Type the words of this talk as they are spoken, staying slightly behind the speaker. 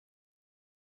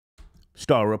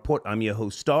Star Report. I'm your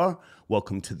host, Star.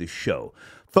 Welcome to the show.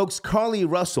 Folks, Carlee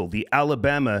Russell, the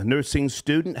Alabama nursing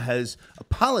student, has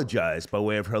apologized by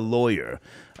way of her lawyer.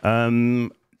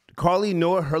 Carlee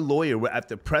nor her lawyer were at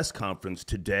the press conference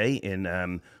today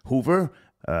in Hoover,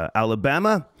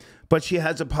 Alabama, but she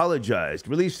has apologized,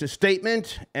 released a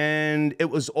statement, and it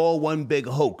was all one big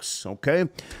hoax, okay?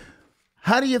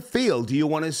 How do you feel? Do you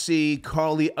want to see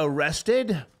Carlee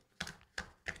arrested?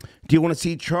 Do you want to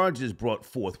see charges brought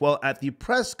forth? Well, at the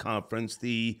press conference,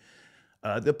 the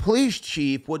police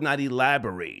chief would not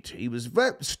elaborate. He was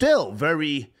still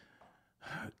very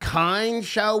kind,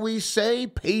 shall we say,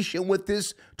 patient with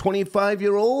this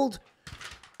 25-year-old.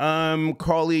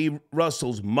 Carlee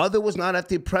Russell's mother was not at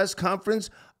the press conference.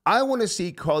 I want to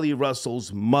see Carlee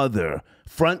Russell's mother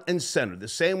front and center, the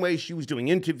same way she was doing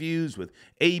interviews with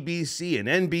ABC and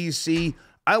NBC.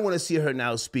 I want to see her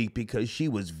now speak because she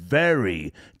was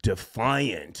very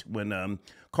defiant when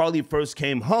Carlee first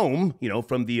came home,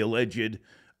 from the alleged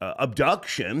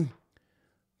abduction.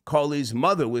 Carlee's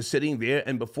mother was sitting there,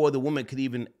 and before the woman could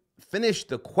even finish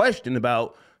the question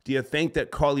about, do you think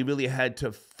that Carlee really had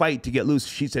to fight to get loose?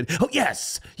 She said, oh,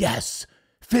 yes,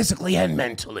 physically and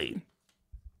mentally.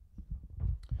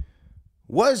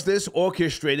 Was this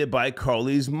orchestrated by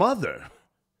Carlee's mother?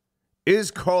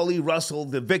 Is Carlee Russell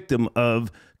the victim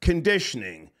of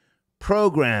conditioning,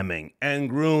 programming, and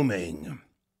grooming?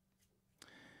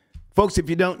 Folks, if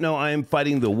you don't know, I am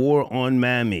fighting the war on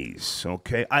mammies,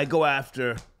 okay? I go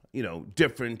after,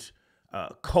 different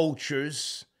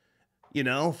cultures,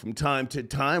 from time to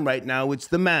time. Right now, it's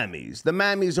the mammies. The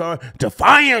mammies are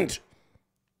defiant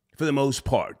for the most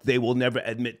part. They will never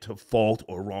admit to fault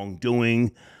or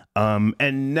wrongdoing,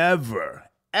 and never,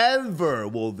 ever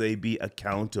will they be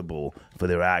accountable for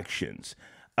their actions.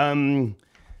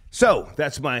 So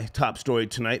that's my top story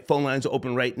tonight. Phone lines are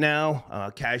open right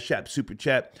now. Cash App, Super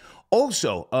Chat.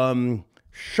 Also,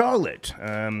 Charlotte.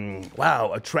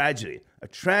 Wow, a tragedy. A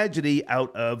tragedy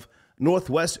out of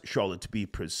Northwest Charlotte, to be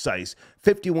precise.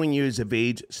 51 years of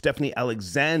age, Stephanie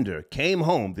Alexander came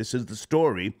home. This is the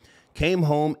story. Came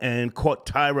home and caught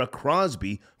Tyra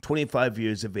Crosby, 25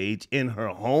 years of age, in her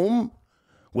home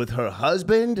with her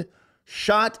husband,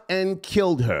 shot and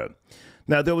killed her.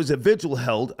 Now, there was a vigil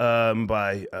held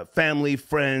by family,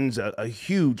 friends, a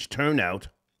huge turnout.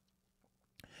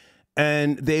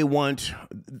 And they want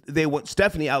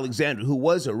Stephanie Alexander, who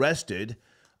was arrested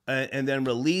and then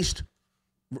released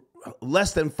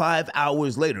less than 5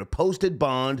 hours later, posted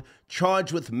bond,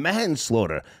 charged with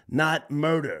manslaughter, not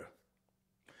murder.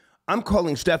 I'm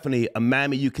calling Stephanie a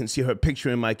mammy. You can see her picture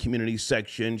in my community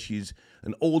section. She's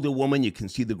an older woman. You can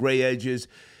see the gray edges.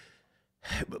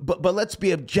 But let's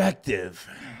be objective.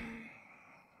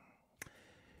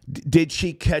 Did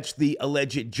she catch the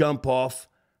alleged jump off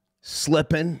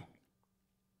slipping?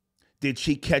 Did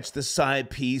she catch the side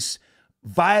piece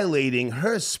violating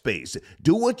her space?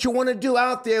 Do what you want to do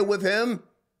out there with him.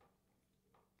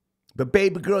 But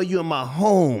baby girl, you're in my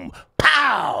home.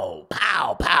 Pow,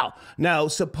 pow, pow. Now,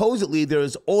 supposedly there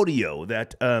is audio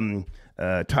that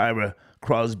Tyra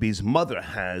Crosby's mother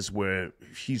has where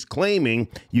she's claiming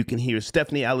you can hear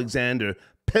Stephanie Alexander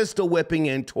pistol whipping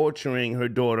and torturing her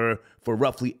daughter for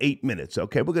roughly 8 minutes.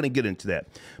 Okay, we're going to get into that.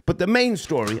 But the main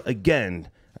story, again,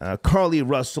 Carlee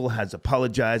Russell has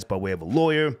apologized by way of a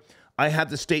lawyer. I have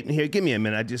the statement here. Give me a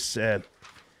minute.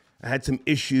 I had some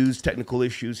issues, technical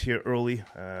issues here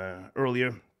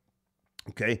earlier.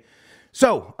 Okay.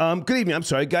 So, good evening. I'm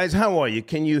sorry, guys. How are you?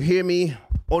 Can you hear me?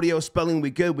 Audio, spelling, we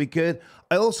good? We good?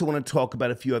 I also want to talk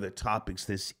about a few other topics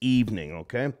this evening,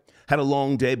 okay? Had a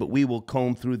long day, but we will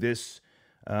comb through this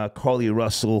Carlee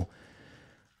Russell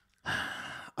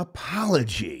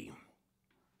apology.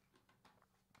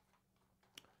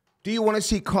 Do you want to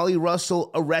see Carlee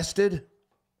Russell arrested?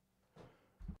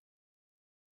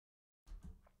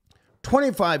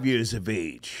 25 years of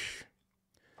age.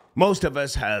 Most of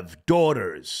us have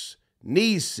daughters,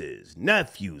 nieces,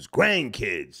 nephews,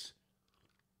 grandkids.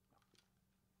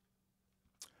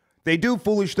 They do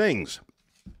foolish things.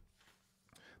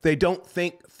 They don't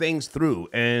think things through.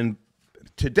 And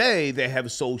today they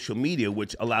have social media,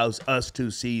 which allows us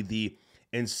to see the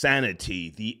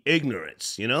insanity, the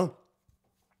ignorance,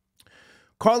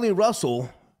 Carlee Russell,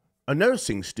 a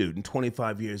nursing student,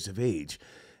 25 years of age.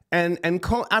 And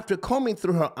after combing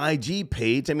through her IG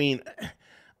page,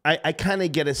 I kind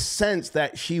of get a sense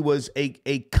that she was a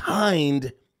kind-natured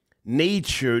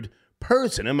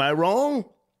person. Am I wrong?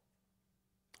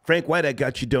 Frank White, I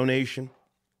got your donation.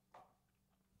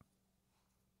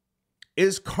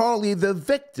 Is Carlee the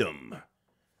victim?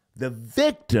 The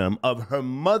victim of her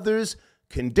mother's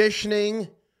conditioning,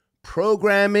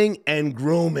 programming, and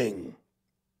grooming.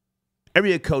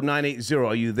 Area code 980,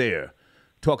 are you there?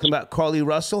 Talking about Carlee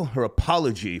Russell, her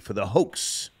apology for the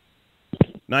hoax.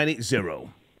 980.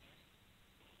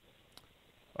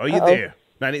 Are you there?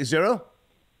 980?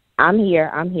 I'm here.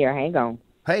 Hang on.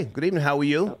 Hey, good evening. How are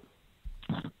you?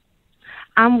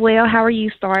 I'm well. How are you,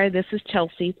 Star? This is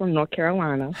Chelsea from North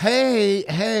Carolina. Hey.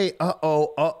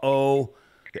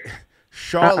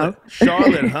 Charlotte,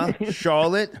 huh?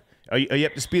 Charlotte, are you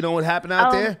up to speed on what happened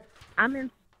out there? I'm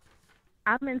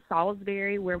in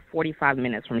Salisbury. We're 45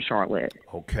 minutes from Charlotte.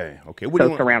 Okay.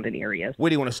 So surrounding areas. Where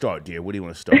do you want to start, dear? Where do you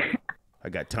want to start? I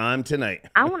got time tonight.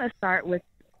 I want to start with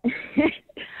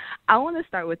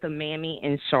the mammy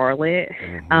in Charlotte.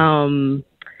 Mm-hmm.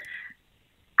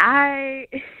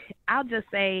 I'll just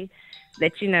say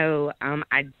that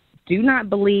I do not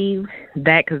believe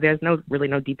that, because there's no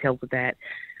details of that.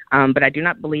 But I do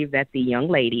not believe that the young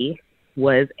lady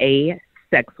was a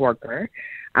sex worker.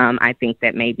 I think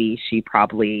that maybe she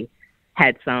probably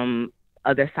had some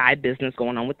other side business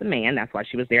going on with the man. That's why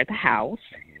she was there at the house.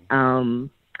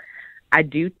 I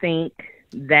do think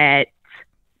that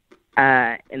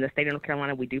in the state of North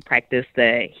Carolina, we do practice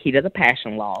the heat of the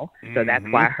passion law. So that's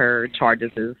why her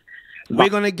charges is... We're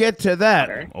going to get to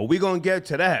that. We're going to get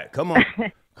to that. Come on.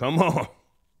 Come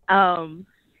on.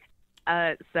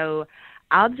 So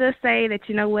I'll just say that,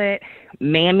 you know what,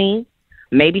 mammy,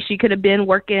 maybe she could have been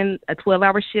working a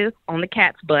 12-hour shift on the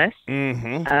CATS bus.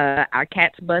 Our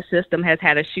CATS bus system has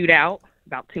had a shootout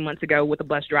about 2 months ago with a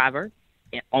bus driver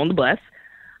on the bus.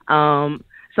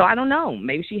 So I don't know.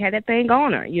 Maybe she had that thing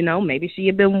on her. Maybe she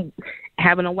had been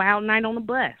having a wild night on the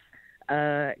bus.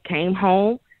 Came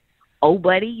home. Old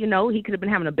buddy, he could have been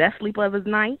having the best sleep of his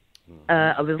night,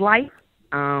 of his life.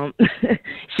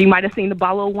 She might have seen the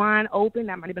bottle of wine open.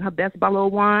 That might have been her best bottle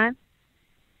of wine.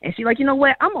 And she's like, you know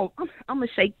what? I'm gonna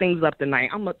shake things up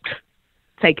tonight. I'm gonna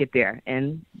take it there.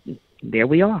 And there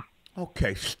we are.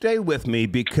 Okay, stay with me,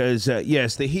 because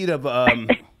yes, the heat of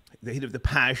the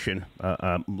passion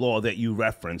law that you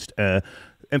referenced.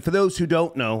 And for those who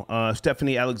don't know,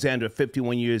 Stephanie Alexander,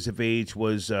 51 years of age,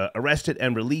 was arrested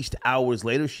and released hours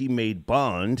later. She made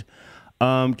bond,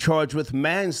 charged with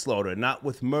manslaughter, not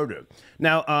with murder.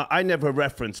 Now, I never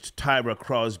referenced Tyra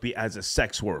Crosby as a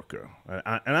sex worker,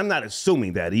 and I'm not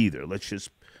assuming that either. Let's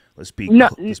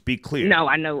be clear. No,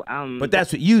 I know. But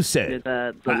that's what you said.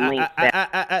 The link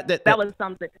that was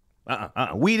something.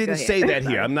 We didn't say that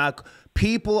here. I'm not.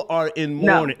 People are in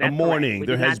mourning. Correct.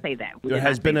 There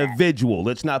has been a vigil.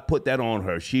 Let's not put that on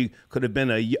her. She could have been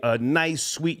a nice,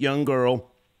 sweet young girl,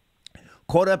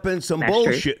 caught up in some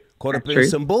bullshit.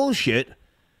 Some bullshit,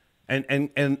 and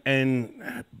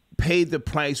paid the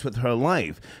price with her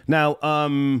life. Now,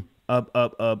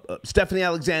 Stephanie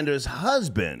Alexander's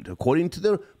husband, according to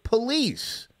the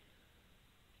police,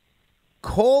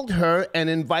 called her and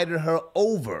invited her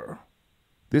over.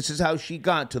 This is how she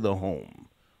got to the home.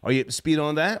 Are you up to speed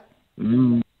on that?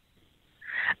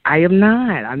 I am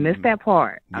not. I missed that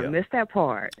part. Yeah. I missed that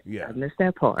part.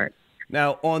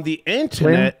 Now, on the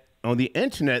internet,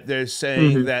 they're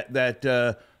saying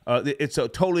that it's a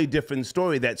totally different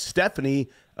story. That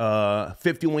Stephanie,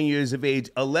 51 years of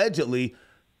age, allegedly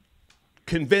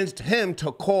convinced him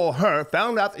to call her,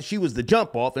 found out that she was the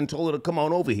jump off, and told her to come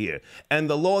on over here. And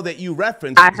the law that you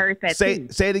referenced, I heard that too.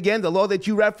 Say it again. The law that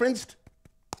you referenced.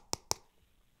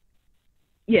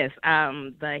 Yes,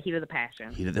 the heat of the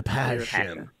passion. Heat of the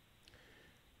passion.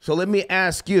 So let me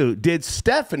ask you, did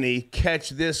Stephanie catch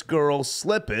this girl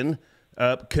slipping,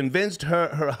 convinced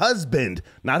her husband,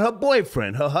 not her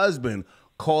boyfriend, her husband,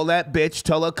 call that bitch,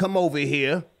 tell her come over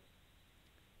here,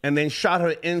 and then shot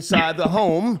her inside the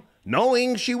home,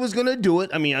 knowing she was going to do it?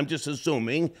 I mean, I'm just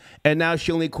assuming. And now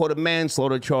she only caught a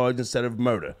manslaughter charge instead of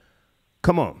murder.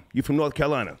 Come on. You from North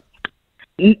Carolina.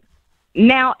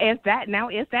 Now, if that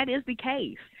is the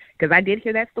case, because I did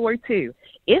hear that story too,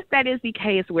 if that is the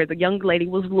case where the young lady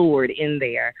was lured in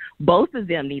there, both of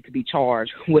them need to be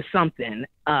charged with something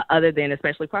other than,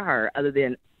 especially for her, other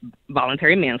than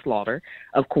voluntary manslaughter,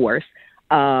 of course.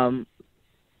 And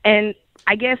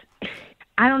I guess,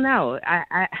 I don't know.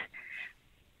 I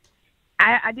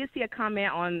did see a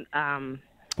comment on.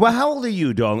 Well, how old are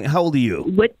you, darling? How old are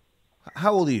you?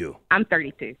 How old are you? I'm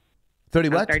 32. 30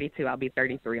 what? I'm 32. I'll be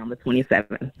 33 on the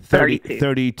 27th.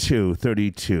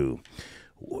 32.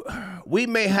 We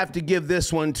may have to give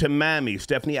this one to Mammy,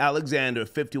 Stephanie Alexander,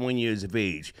 51 years of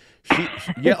age.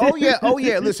 Oh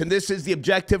yeah. Listen, this is the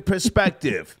objective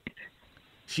perspective.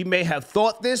 She may have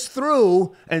thought this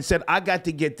through and said, I got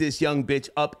to get this young bitch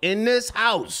up in this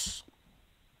house.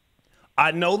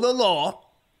 I know the law.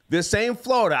 This ain't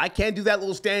Florida. I can't do that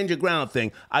little stand your ground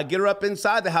thing. I get her up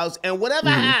inside the house, and whatever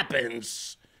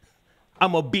happens,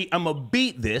 I'm gonna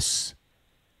beat this.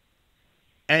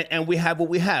 and we have what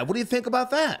we have. What do you think about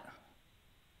that?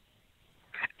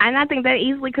 And I think that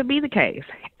easily could be the case.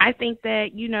 I think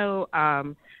that,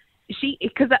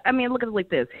 because I mean, look at it like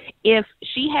this. If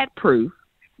she had proof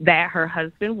that her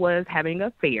husband was having an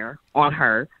affair on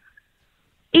her,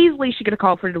 easily she could have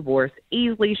called for divorce.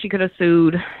 Easily she could have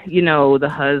sued, the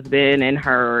husband and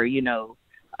her,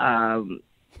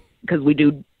 because we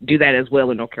do that as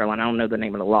well in North Carolina. I don't know the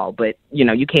name of the law, but,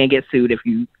 you can't get sued if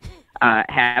you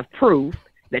have proof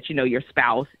that, your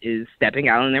spouse is stepping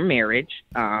out on their marriage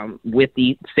with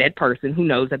the said person who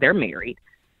knows that they're married.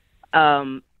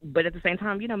 But at the same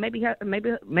time, maybe her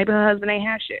husband ain't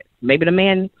have shit. Maybe the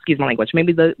man, excuse my language,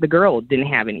 maybe the girl didn't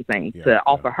have anything to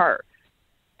offer her.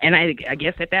 And I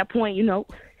guess at that point,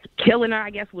 killing her,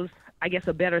 was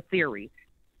a better theory.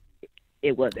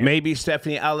 It wasn't. Maybe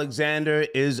Stephanie Alexander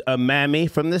is a mammy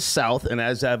from the South, and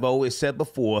as I've always said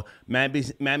before,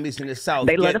 mammies in the South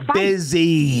get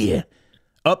busy.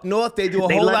 Up north, they do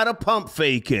a whole lot of pump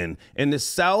faking. In the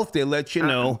South, they let you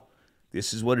know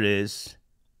this is what it is.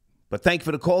 But thank you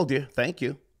for the call, dear. Thank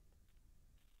you.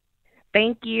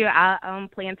 Thank you. I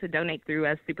plan to donate through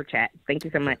a super chat. Thank you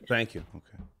so much. Thank you.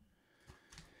 Okay.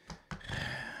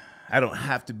 I don't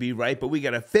have to be right, but we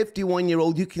got a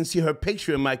 51-year-old. You can see her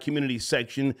picture in my community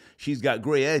section. She's got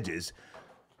gray edges.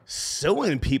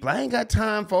 Suing people. I ain't got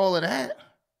time for all of that.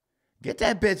 Get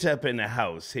that bitch up in the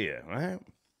house here, right?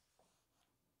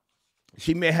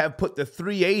 She may have put the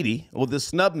 380 or the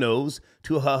snub nose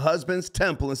to her husband's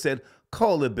temple and said,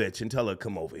 call the bitch and tell her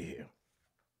come over here.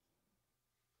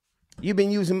 You've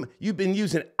been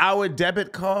using our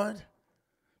debit card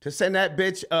to send that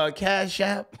bitch Cash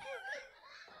App?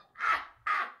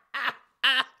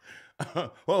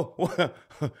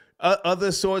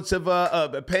 Other sorts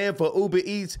of paying for Uber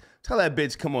Eats. Tell that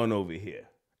bitch come on over here.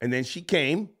 And then she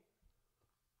came.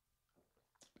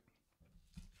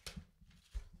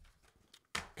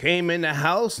 Came in the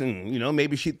house and,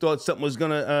 maybe she thought something was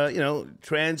going to,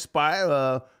 transpire,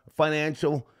 a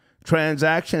financial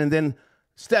transaction. And then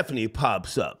Stephanie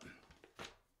pops up.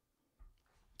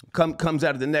 Comes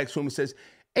out of the next room and says,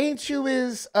 ain't you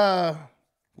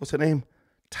what's her name?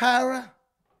 Tyra?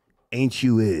 Ain't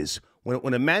you is.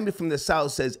 When a mammy from the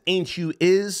South says, ain't you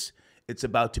is, it's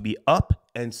about to be up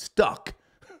and stuck.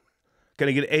 Can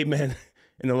I get an amen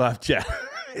in the live chat?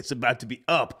 It's about to be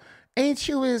up. Ain't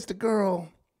you is the girl.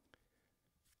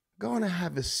 Go on and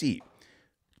have a seat.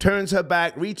 Turns her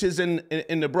back, reaches in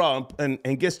the bra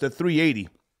and gets the 380.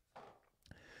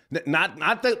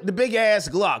 Not the big ass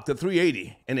Glock, the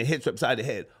 380, and it hits her upside the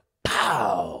head.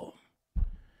 Pow!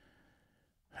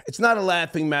 It's not a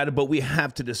laughing matter, but we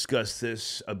have to discuss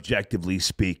this objectively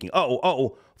speaking.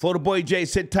 Florida Boy J,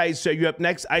 sit tight, sir. You up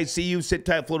next? I see you. Sit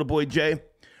tight, Florida Boy J.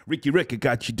 Ricky Rick, I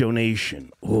got your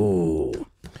donation. Oh.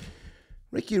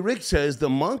 Ricky Rick says the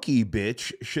monkey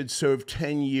bitch should serve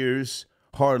 10 years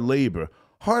hard labor.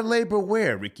 Hard labor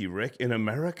where, Ricky Rick? In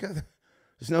America?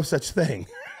 There's no such thing.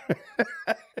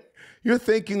 You're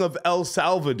thinking of El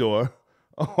Salvador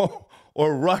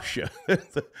or Russia.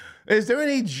 Is there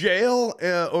any jail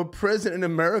or prison in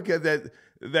America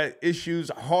that issues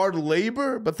hard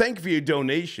labor? But thank you for your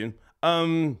donation.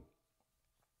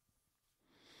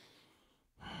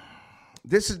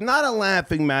 This is not a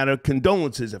laughing matter.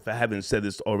 Condolences, if I haven't said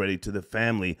this already, to the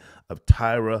family of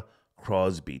Tyra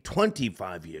Crosby,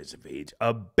 25 years of age,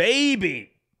 a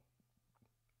baby.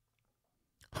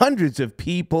 Hundreds of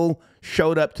people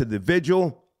showed up to the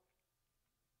vigil.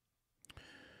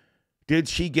 Did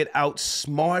she get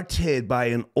outsmarted by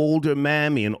an older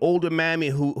mammy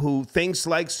who thinks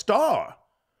like Star?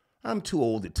 I'm too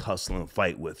old to tussle and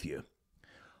fight with you.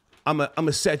 I'm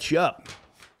gonna set you up.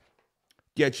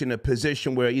 Get you in a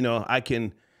position where, I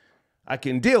can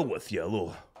deal with you a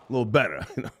little better,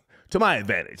 to my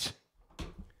advantage.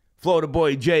 Florida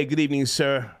Boy J, good evening,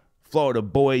 sir. Florida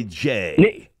Boy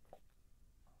J.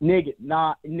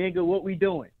 Nigga, what we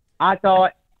doing? I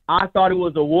thought it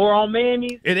was a war on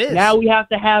mammies. It is. Now we have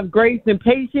to have grace and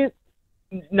patience.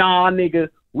 Nah, nigga,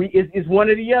 it's one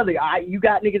or the other. You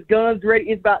got niggas guns ready.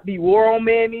 It's about to be war on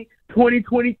mammy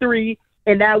 2023,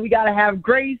 and now we gotta have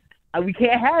grace. We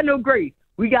can't have no grace.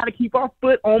 We got to keep our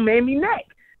foot on mammy neck.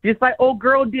 Just like old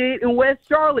girl did in West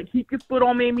Charlotte. Keep your foot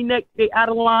on mammy neck. They out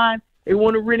of line. They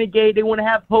want to renegade. They want to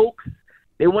have hoax.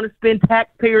 They want to spend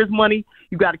taxpayers' money.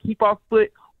 You got to keep our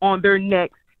foot on their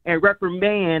necks and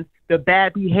reprimand the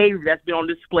bad behavior that's been on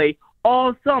display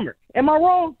all summer. Am I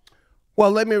wrong?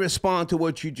 Well, let me respond to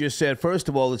what you just said. First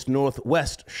of all, it's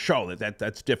Northwest Charlotte.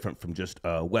 That's different from just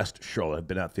West Charlotte. I've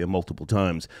been out there multiple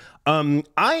times. I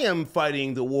am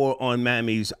fighting the war on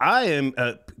mammies. I am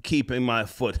keeping my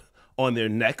foot on their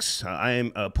necks. I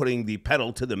am putting the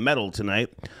pedal to the metal tonight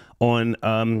on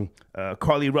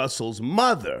Carlee Russell's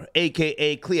mother,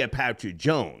 a.k.a. Cleopatra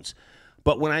Jones.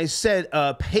 But when I said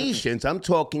patience, I'm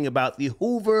talking about the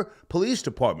Hoover Police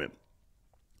Department.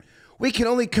 We can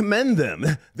only commend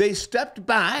them. They stepped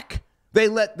back. They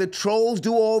let the trolls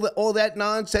do all that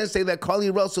nonsense. They let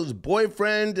Carlee Russell's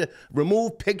boyfriend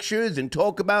remove pictures and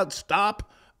talk about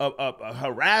stop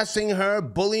harassing her,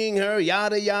 bullying her,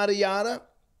 yada, yada, yada.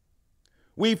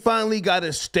 We finally got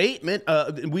a statement.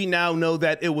 We now know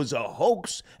that it was a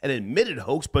hoax, an admitted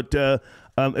hoax. But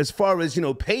as far as,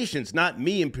 patience, not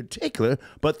me in particular,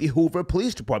 but the Hoover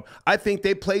Police Department, I think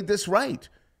they played this right.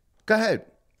 Go ahead.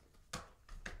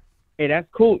 Hey, that's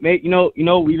cool, mate.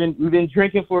 We've been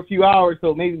drinking for a few hours,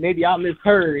 so maybe I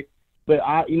misheard, but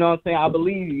I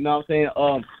believe you. You know what I'm saying?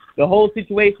 The whole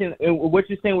situation and what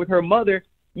you're saying with her mother,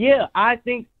 yeah, I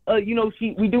think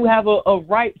we do have a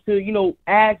right to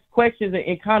ask questions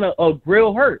and kind of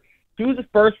grill her. She was the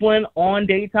first one on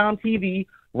daytime TV,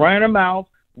 running her mouth,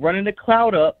 running the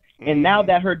cloud up, and now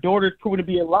that her daughter's proven to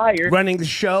be a liar, running the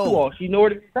show, she's nowhere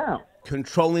to be found,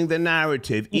 controlling the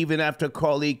narrative, even after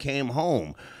Carlee came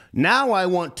home. Now I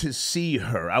want to see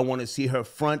her. I want to see her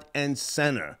front and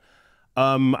center.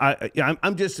 I'm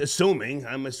just assuming.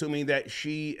 I'm assuming that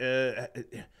she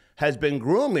has been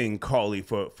grooming Carlee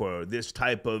for this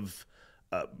type of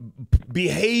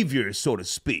behavior, so to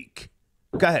speak.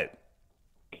 Go ahead.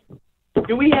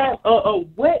 Do we have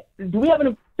Do we have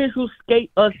an official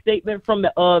statement from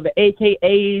the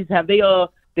AKAs? Have they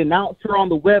denounced her on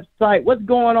the website? What's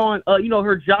going on?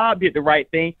 Her job did the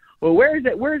right thing. Well, where's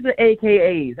the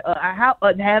AKAs?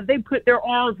 Have they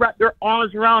wrapped their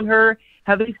arms around her?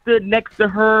 Have they stood next to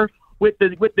her with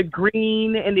the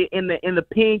green and the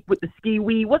pink with the ski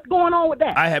wee? What's going on with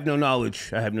that? I have no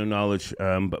knowledge.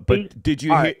 But did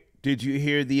you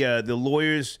hear the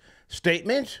lawyer's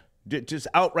statement? Just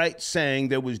outright saying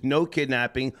there was no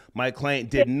kidnapping. My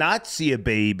client did not see a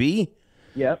baby.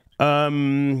 Yep.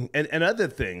 And other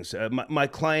things. My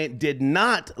client did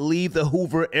not leave the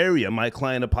Hoover area. My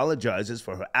client apologizes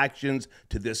for her actions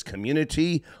to this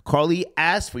community. Carlee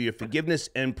asked for your forgiveness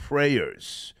and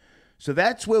prayers. So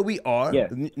that's where we are.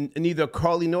 Yes. Neither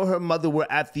Carlee nor her mother were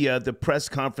at the press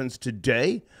conference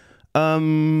today.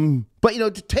 But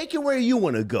to take it where you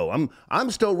want to go.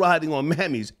 I'm still riding on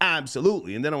Mammy's,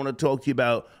 absolutely. And then I want to talk to you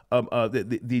about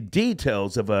the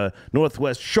details of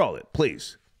Northwest Charlotte,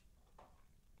 please.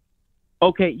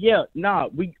 Okay, yeah,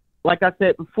 we, like I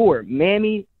said before,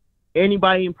 Mammy,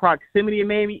 anybody in proximity of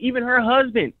Mammy, even her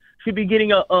husband should be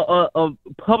getting a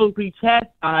publicly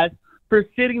chastised for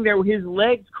sitting there with his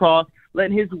legs crossed,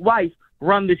 letting his wife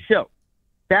run the show.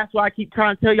 That's why I keep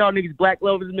trying to tell y'all niggas black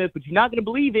love is a myth, but you're not gonna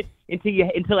believe it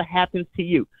until it happens to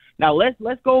you. Now let's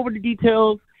go over the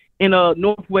details in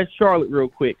Northwest Charlotte real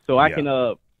quick, so I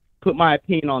can put my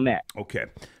opinion on that. Okay.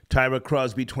 Tyra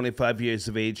Crosby, 25 years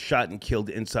of age, shot and killed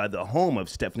inside the home of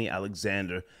Stephanie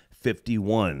Alexander,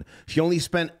 51. She only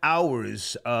spent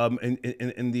hours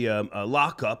in the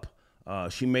lockup.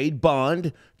 She made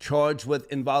bond, charged with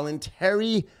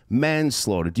involuntary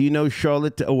manslaughter. Do you know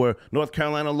Charlotte or North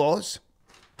Carolina laws?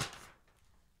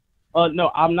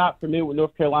 No, I'm not familiar with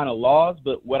North Carolina laws,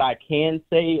 but what I can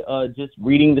say, just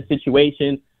reading the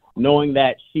situation, knowing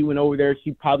that she went over there,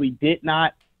 she probably did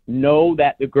not know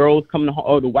that the girl was coming home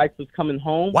or the wife was coming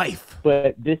home.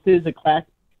 But this is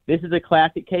a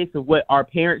classic case of what our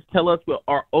parents tell us, what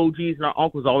our OGs and our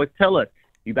uncles always tell us.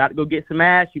 You about to go get some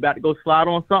ass, you about to go slide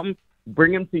on something,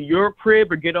 bring them to your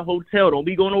crib or get a hotel. Don't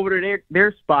be going over to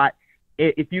their spot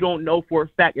if you don't know for a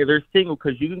fact that they're single,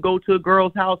 because you can go to a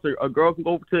girl's house or a girl can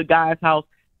go over to a guy's house,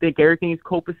 think everything's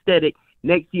copacetic.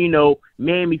 Next thing you know,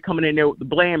 Mammy's coming in there with the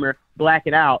blammer, black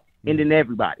it out, and then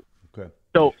everybody.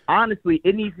 So, honestly,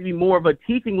 it needs to be more of a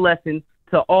teaching lesson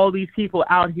to all these people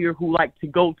out here who like to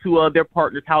go to their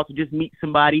partner's house and just meet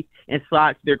somebody and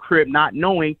slide to their crib not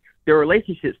knowing their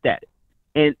relationship status.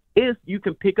 And if you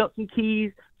can pick up some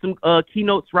keys, some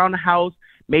keynotes around the house,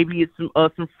 maybe it's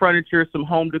some furniture, some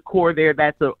home decor there,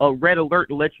 that's a red alert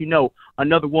to let you know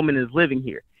another woman is living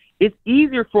here. It's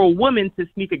easier for a woman to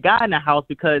sneak a guy in the house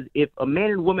because if a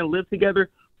man and woman live together,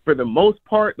 for the most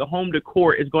part, the home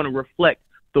decor is going to reflect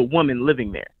the woman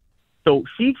living there. So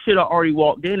she should have already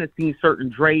walked in and seen certain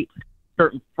drapes,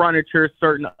 certain furniture,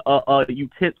 certain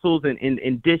utensils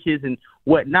and dishes and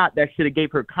whatnot that should have gave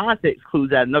her context clues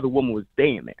that another woman was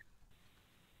staying there.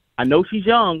 I know she's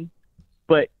young,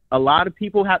 but a lot of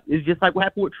people it's just like what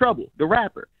happened with Trouble, the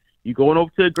rapper. You going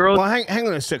over to a girl. Well, hang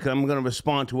on a second. I'm going to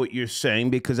respond to what you're saying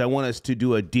because I want us to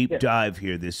do a deep dive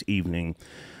here this evening.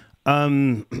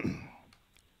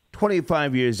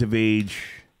 25 years of age.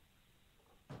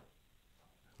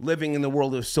 living in the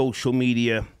world of social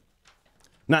media,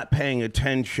 not paying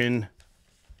attention,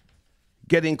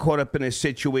 getting caught up in a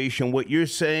situation, what you're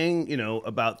saying, you know,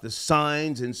 about the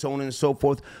signs and so on and so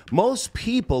forth. Most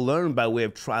people learn by way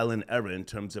of trial and error in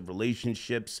terms of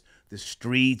relationships, the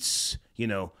streets, you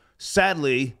know.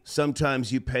 Sadly,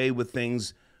 sometimes you pay with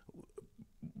things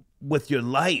with your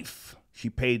life. She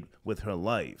paid with her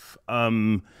life.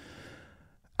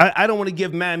 I don't want to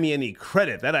give Mammy any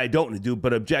credit. That I don't do.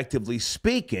 But objectively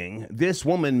speaking, this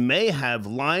woman may have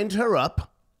lined her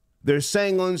up. They're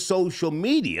saying on social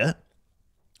media,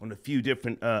 on a few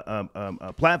different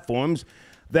platforms,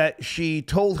 that she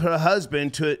told her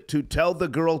husband to tell the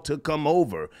girl to come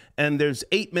over. And there's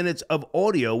 8 minutes of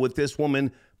audio with this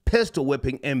woman pistol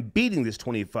whipping and beating this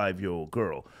 25-year-old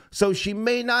girl. So she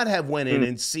may not have went in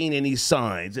and seen any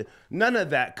signs. None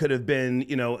of that could have been,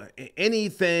 you know,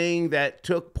 anything that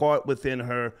took part within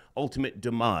her ultimate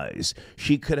demise.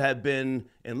 She could have been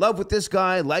in love with this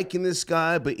guy, liking this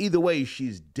guy, but either way,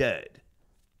 she's dead.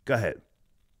 Go ahead.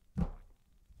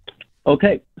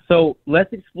 Okay, so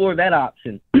let's explore that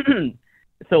option.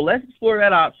 Let's explore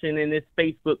that option in this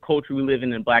Facebook culture we live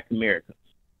in Black America.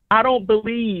 I don't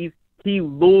believe he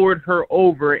lured her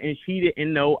over and she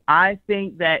didn't know. I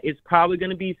think that it's probably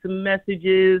going to be some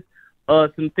messages,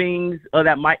 some things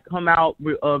that might come out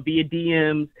via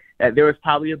DMs, that there was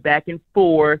probably a back and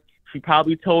forth. She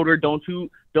probably told her, don't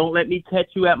let me catch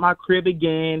you at my crib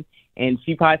again. And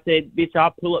she probably said, bitch, I'll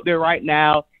pull up there right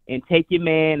now and take your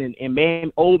man.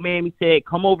 And old Mammy said,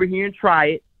 come over here and try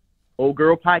it. Old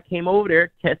girl probably came over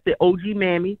there, tested OG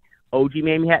Mammy. OG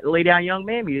Mammy had to lay down young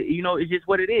Mammy. You know, it's just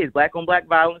what it is. Black on black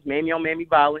violence, Mammy on Mammy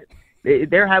violence.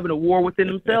 They're having a war within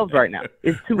themselves right now.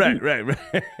 It's too deep. Right.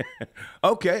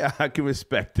 Okay, I can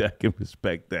respect that.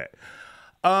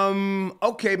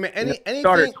 Okay, man. Anything?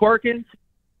 Started twerking.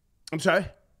 I'm sorry?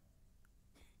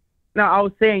 No, I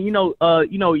was saying,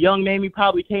 young Mammy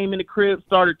probably came in the crib,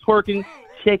 started twerking,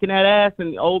 shaking that ass,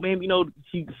 and old Mammy,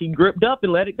 she gripped up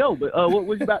and let it go. But what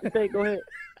was you about to say? Go ahead.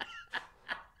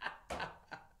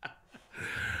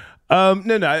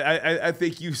 No, I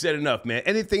think you said enough, man.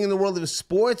 Anything in the world of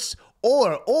sports,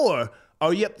 or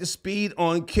are you up to speed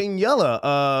on King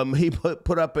Yella? He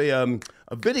put up a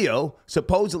video.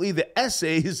 Supposedly the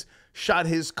essays shot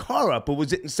his car up, or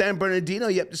was it in San Bernardino?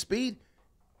 You up to speed?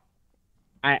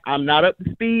 I'm not up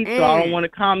to speed, so I don't want to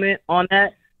comment on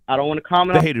that. I don't want to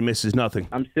comment. The hater misses nothing.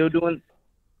 I'm still doing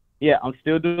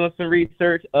some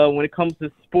research. When it comes to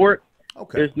sports,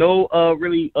 okay, there's no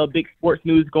really big sports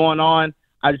news going on.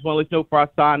 I just want to let you know before I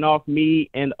sign off, me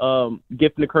and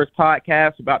Gifting the Curse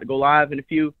podcast about to go live in a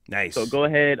few. Nice. So go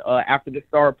ahead after the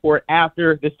Star Report.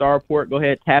 Go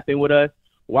ahead, tap in with us,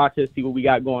 watch us, see what we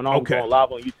got going on. Okay. We're going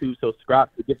live on YouTube, so subscribe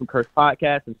to the Gifting the Curse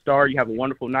podcast. And Star, you have a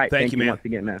wonderful night. Thank you, man. Once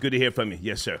again, man. Good to hear from you.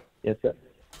 Yes, sir. Yes, sir.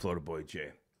 Florida Boy Jay.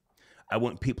 I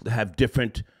want people to have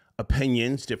different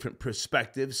opinions, different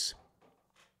perspectives.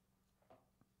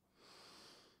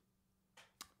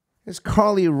 Is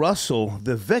Carlee Russell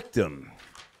the victim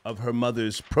of her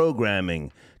mother's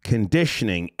programming,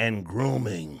 conditioning, and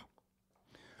grooming?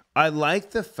 I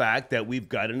like the fact that we've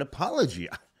got an apology.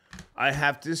 I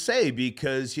have to say,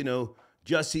 because,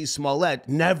 Jussie Smollett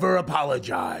never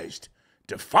apologized.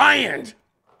 Defiant.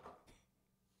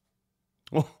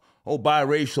 Oh,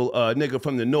 biracial nigga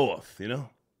from the North,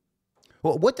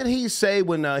 Well, what did he say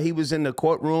when he was in the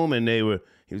courtroom and he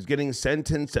was getting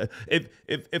sentenced?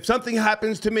 If something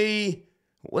happens to me,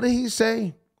 what did he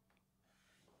say?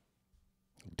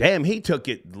 Damn, he took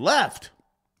it left.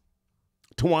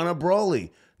 Tawana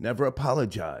Brawley never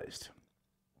apologized.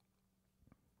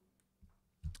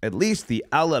 At least the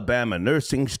Alabama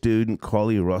nursing student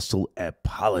Carlee Russell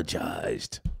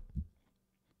apologized.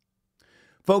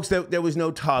 Folks, there was no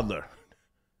toddler.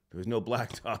 There was no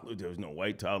black toddler. There was no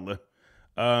white toddler.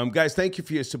 Guys, thank you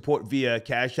for your support via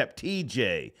Cash App.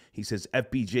 TJ, he says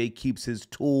FBJ keeps his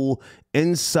tool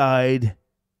inside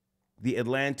the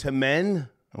Atlanta men.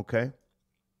 Okay.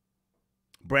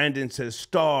 Brandon says,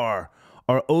 Star,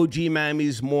 are OG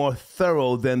mammies more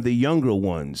thorough than the younger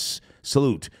ones?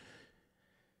 Salute.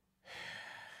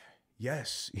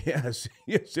 Yes,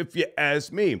 if you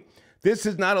ask me. This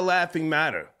is not a laughing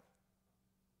matter.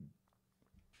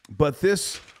 But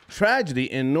this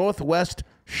tragedy in Northwest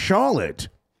Charlotte,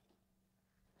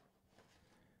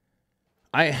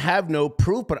 I have no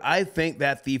proof, but I think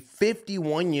that the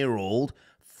 51-year-old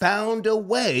found a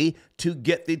way to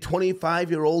get the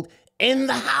 25-year-old in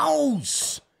the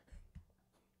house.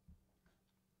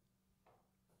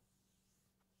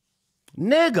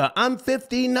 Nigga, I'm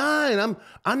 59.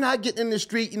 I'm not getting in the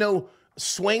street,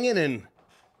 swinging and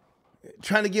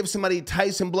trying to give somebody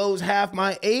Tyson blows half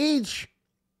my age.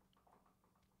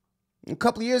 A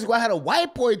couple of years ago, I had a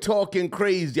white boy talking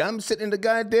crazy. I'm sitting in the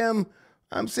goddamn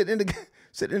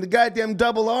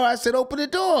double R. I said, open the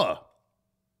door.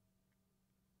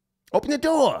 Open the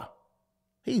door.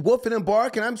 He's woofing and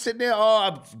barking. I'm sitting there,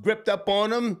 I'm gripped up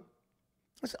on him.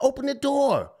 I said, open the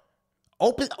door.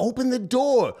 Open the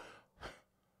door.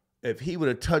 If he would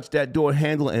have touched that door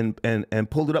handle and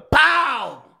pulled it up,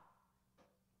 pow!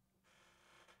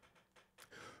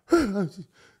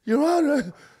 Your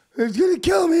Honor, it's going to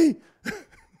kill me.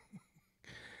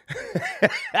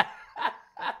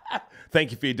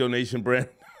 Thank you for your donation,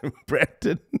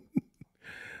 Brandon.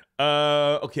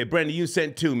 Okay, Brandon, you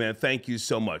sent 2, man. Thank you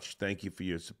so much. Thank you for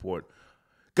your support.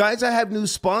 Guys, I have new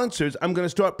sponsors. I'm going to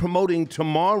start promoting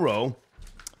tomorrow.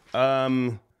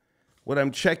 What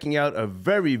I'm checking out a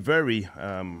very, very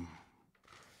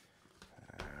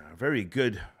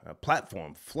good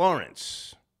platform,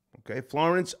 Florence. Okay,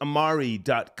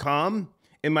 FlorenceAmari.com.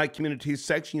 In my community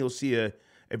section, you'll see a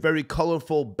very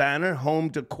colorful banner, home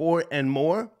decor, and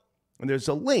more. And there's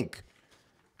a link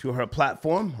to her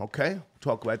platform. Okay, we'll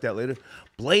talk about that later.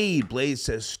 Blade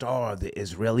says, Star, the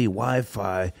Israeli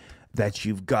Wi-Fi that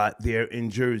you've got there in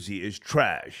Jersey is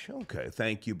trash. Okay,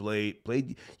 thank you, Blade.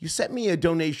 Blade, you sent me a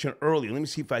donation earlier. Let me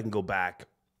see if I can go back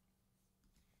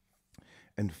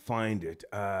and find it.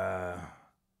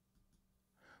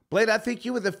 Blade, I think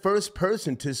you were the first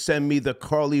person to send me the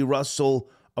Carlee Russell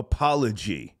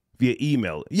apology via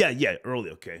email. Yeah, early,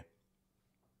 okay.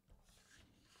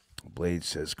 Blade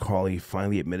says, Carlee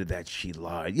finally admitted that she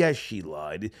lied. Yes, she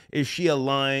lied. Is she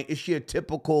a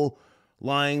typical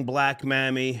lying black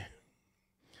mammy?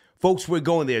 Folks, we're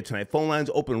going there tonight. Phone lines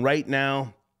open right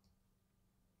now.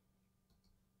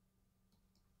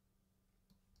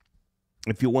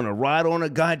 If you want to ride on her,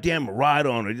 goddamn ride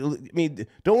on her. I mean,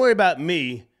 don't worry about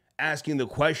me asking the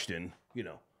question,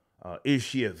 is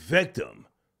she a victim?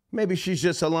 Maybe she's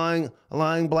just a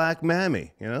lying black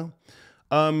mammy,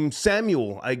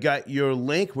 Samuel, I got your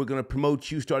link. We're going to promote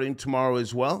you starting tomorrow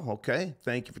as well, okay?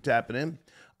 Thank you for tapping in.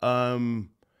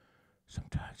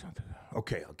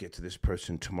 Okay, I'll get to this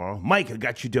person tomorrow. Mike, I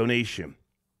got your donation.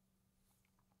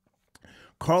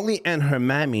 Carlee and her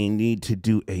mammy need to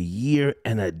do a year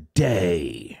and a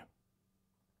day.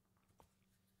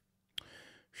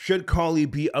 Should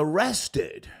Carlee be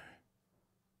arrested?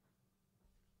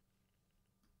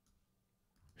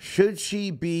 Should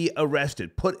she be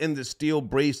arrested? Put in the steel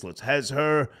bracelets? Has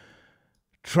her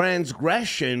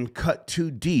transgression cut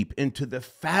too deep into the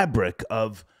fabric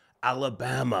of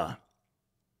Alabama?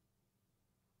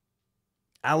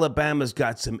 Alabama's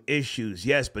got some issues,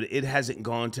 yes, but it hasn't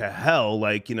gone to hell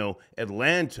like,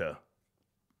 Atlanta.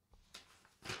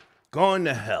 Gone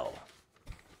to hell.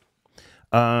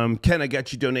 Ken, I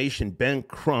got your donation. Ben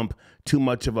Crump, too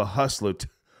much of a hustler.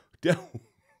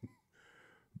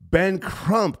 Ben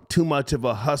Crump, too much of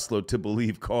a hustler to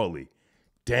believe Carlee.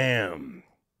 Damn.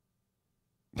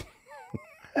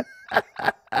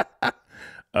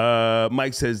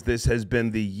 Mike says this has been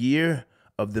the year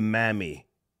of the mammy.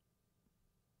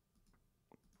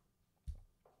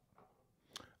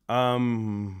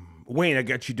 Wayne, I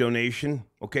got your donation.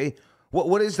 Okay.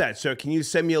 What is that, sir? Can you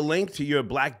send me a link to your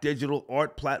black digital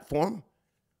art platform?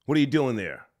 What are you doing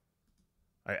there?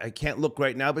 I can't look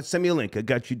right now, but send me a link. I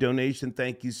got your donation.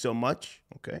 Thank you so much.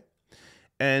 Okay.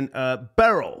 And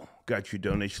Beryl got your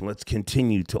donation. Let's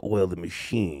continue to oil the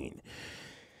machine.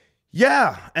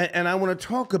 Yeah. And I want to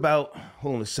talk about,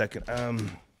 hold on a second.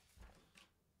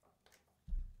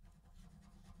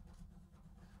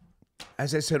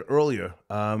 As I said earlier,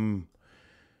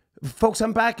 folks,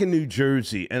 I'm back in New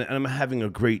Jersey, and I'm having a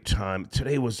great time.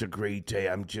 Today was a great day.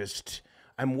 I'm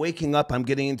waking up. I'm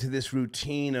getting into this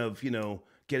routine of,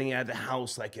 getting out of the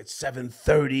house like at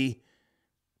 7:30.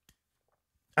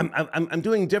 I'm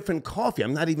doing different coffee.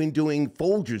 I'm not even doing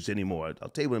Folgers anymore. I'll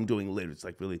tell you what I'm doing later. It's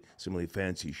like some really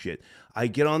fancy shit. I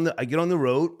get on the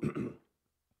road.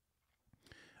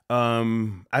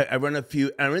 I run a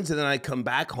few errands, and then I come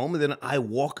back home, and then I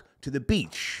walk to the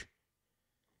beach.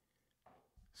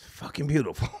 It's fucking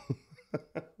beautiful.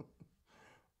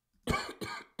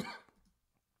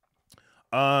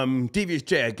 Devious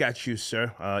J, I got you,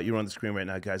 sir. You're on the screen right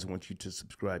now, guys. I want you to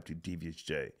subscribe to Devious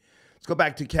J. Let's go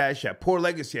back to Cash App. Poor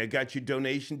Legacy, I got your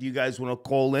donation. Do you guys want to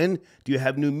call in? Do you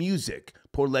have new music?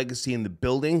 Poor Legacy in the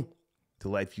building. The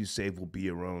life you save will be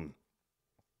your own.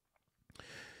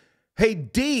 Hey,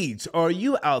 Deeds, are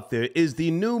you out there? Is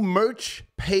the new merch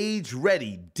page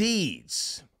ready?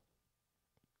 Deeds.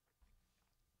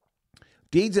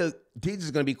 Deeds is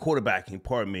going to be quarterbacking,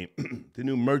 pardon me, the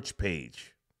new merch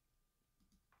page.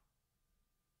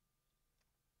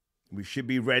 We should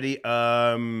be ready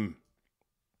no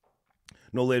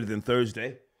later than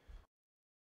Thursday.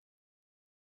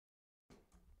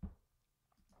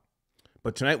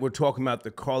 But tonight we're talking about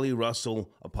the Carlee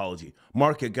Russell apology.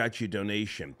 Mark, I got your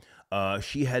donation.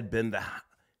 She had been the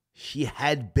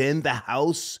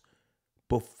house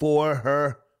before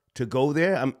her to go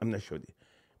there. I'm not sure.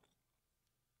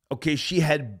 Okay, she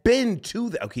had been to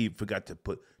the. Okay, you forgot to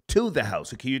put to the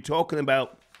house. Okay, you're talking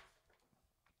about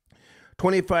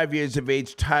 25 years of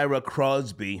age, Tyra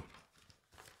Crosby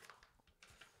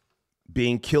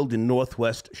being killed in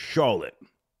Northwest Charlotte.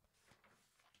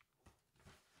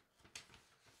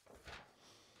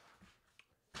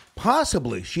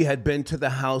 Possibly she had been to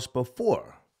the house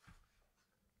before.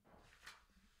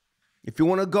 If you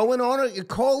want to go in on it, you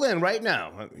call in right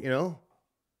now, you know.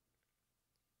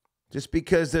 Just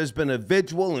because there's been a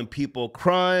vigil and people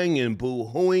crying and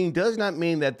boo-hooing does not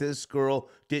mean that this girl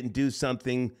didn't do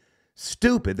something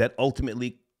stupid that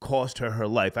ultimately cost her her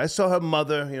life. I saw her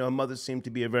mother. You know, her mother seemed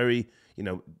to be a very, you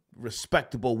know,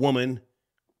 respectable woman.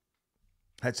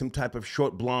 Had some type of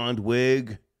short blonde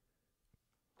wig.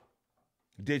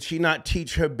 Did she not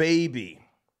teach her baby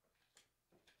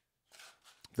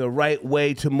the right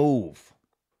way to move?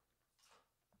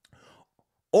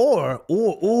 Or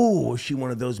was she one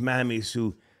of those mammies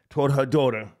who told her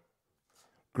daughter,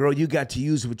 girl, you got to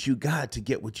use what you got to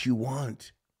get what you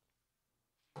want?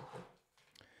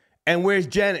 And where's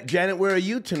Janet? Janet, where are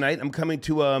you tonight? I'm coming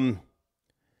to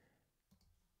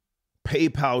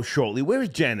PayPal shortly. Where's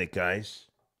Janet, guys?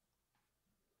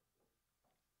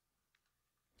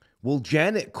 Will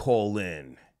Janet call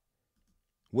in?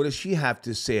 What does she have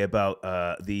to say about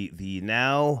the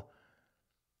now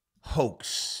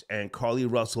hoax and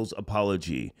Carlee Russell's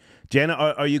apology? Janet,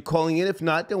 are you calling in? If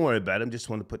not, don't worry about it. I just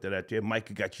want to put that out there. Mike,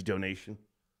 you got your donation.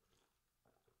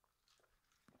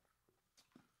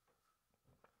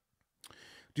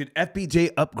 Did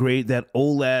FBJ upgrade that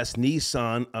old-ass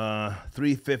Nissan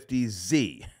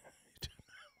 350Z?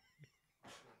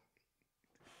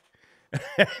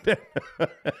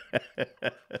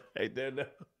 I don't know.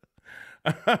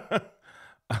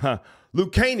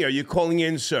 Luke Caney, are you calling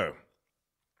in, sir?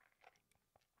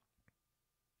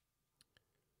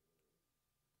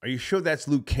 Are you sure that's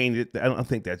Luke Caney? I don't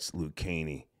think that's Luke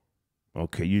Caney.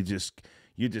 Okay, you're just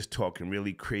talking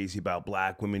really crazy about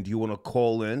black women. Do you want to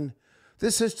call in?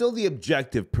 This is still the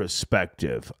objective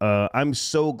perspective. I'm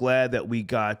so glad that we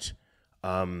got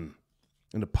an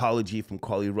apology from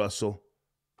Carlee Russell.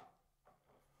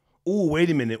 Ooh, wait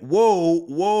a minute.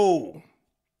 Whoa.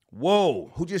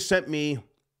 Who just sent me?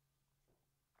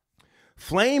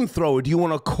 Flamethrower, do you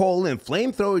want to call in?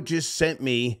 Flamethrower just sent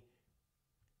me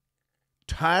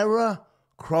Tyra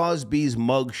Crosby's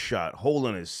mugshot. Hold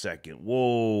on a second.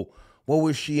 Whoa. What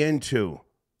was she into?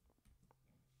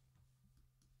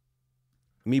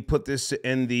 Let me put this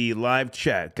in the live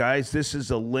chat. Guys, this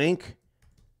is a link.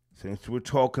 Since we're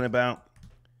talking about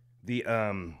the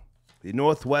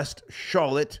Northwest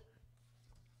Charlotte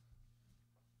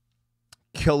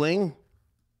killing.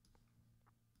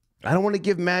 I don't want to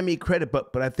give Mammy credit,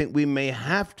 but I think we may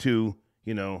have to,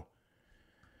 you know,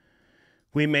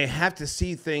 we may have to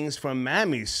see things from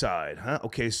Mammy's side, huh?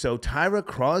 Okay, so Tyra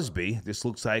Crosby, this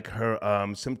looks like her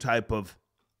some type of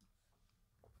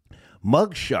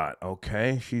mugshot,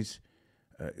 okay? She's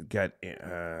got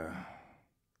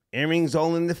earrings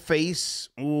all in the face.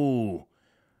 Ooh.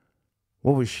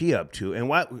 What was she up to? And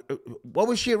what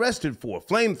was she arrested for?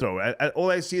 Flamethrower. All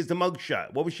I see is the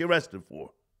mugshot. What was she arrested for?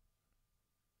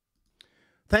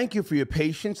 Thank you for your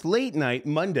patience. Late night,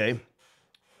 Monday,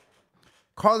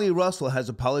 Carlee Russell has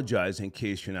apologized, in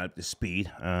case you're not up to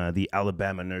speed, the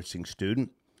Alabama nursing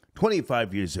student,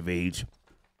 25 years of age.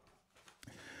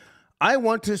 I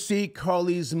want to see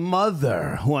Carlee's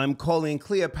mother, who I'm calling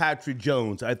Cleopatra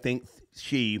Jones. I think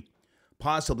she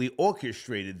possibly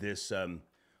orchestrated this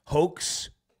hoax.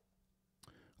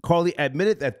 Carlee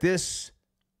admitted that this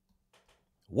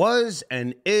was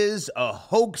and is a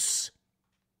hoax.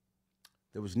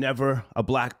 There was never a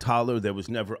black toddler. There was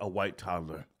never a white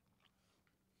toddler.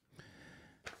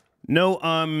 No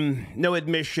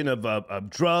admission of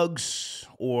drugs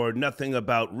or nothing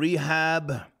about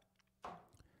rehab.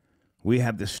 We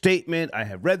have the statement. I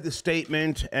have read the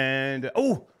statement. And,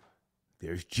 oh,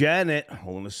 there's Janet.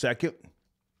 Hold on a second.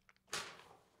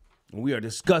 We are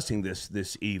discussing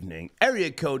this evening.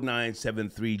 Area code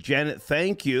 973. Janet,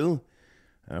 thank you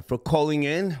for calling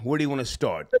in. Where do you want to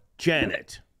start?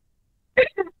 Janet.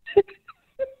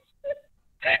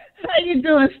 How you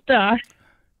doing, Star?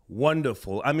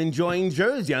 Wonderful. I'm enjoying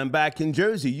Jersey. I'm back in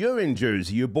Jersey. You're in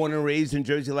Jersey. You're born and raised in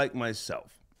Jersey like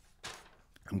myself.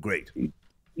 I'm great.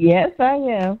 Yes, I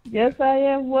am. Yes, I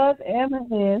am. Was and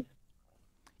is.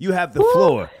 You have the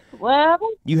floor. Well,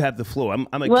 you have the floor.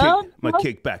 I'm a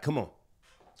kick back. Come on.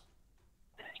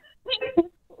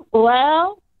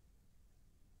 Well,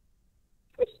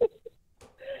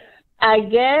 I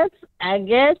guess,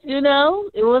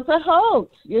 it was a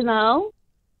hoax,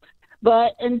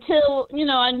 But until,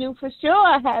 I knew for sure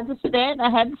I had to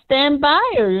stand by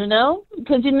her,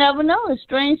 because you never know. There's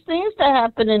strange things that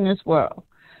happen in this world,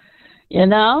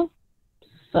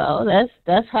 So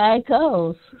that's how it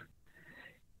goes.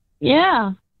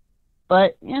 Yeah.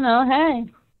 But, hey,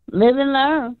 live and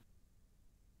learn.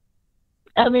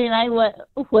 I mean,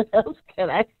 what else can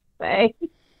I say?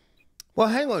 Well,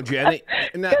 hang on, Janet.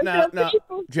 Now,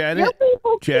 Janet, Your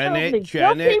people Janet.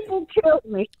 killed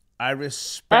me. I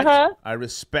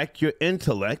respect your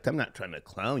intellect. I'm not trying to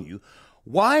clown you.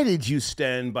 Why did you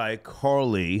stand by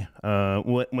Carlee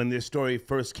when this story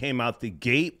first came out the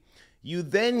gate? You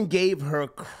then gave her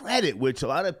credit, which a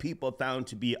lot of people found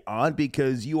to be odd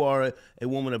because you are a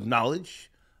woman of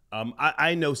knowledge.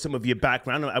 I know some of your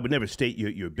background. I would never state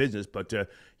your business, but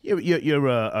you're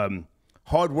a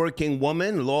hardworking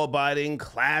woman, law-abiding,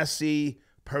 classy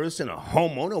person, a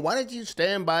homeowner. Why did you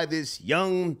stand by this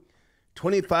young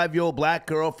 25-year-old black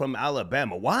girl from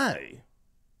Alabama? Why?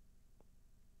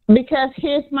 Because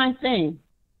here's my thing.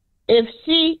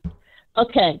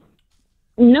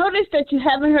 Notice that you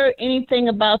haven't heard anything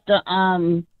about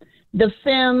the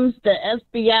films, the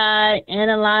FBI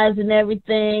analyzing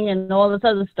everything and all this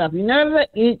other stuff.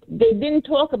 They didn't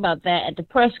talk about that at the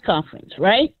press conference,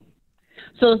 right?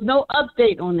 So there's no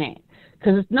update on that.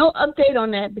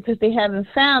 Because they haven't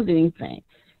found anything.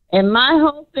 And my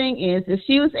whole thing is, if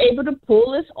she was able to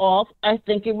pull this off, I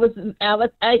think it was,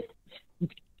 I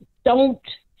don't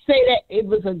say that it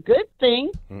was a good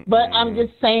thing, but I'm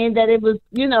just saying that it was,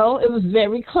 it was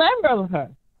very clever of her,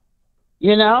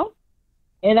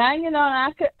 And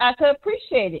I could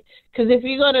appreciate it. Because if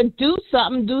you're going to do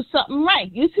something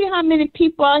right. You see how many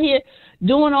people out here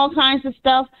doing all kinds of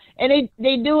stuff, and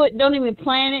they do it, don't even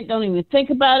plan it, don't even think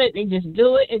about it. They just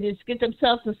do it and just get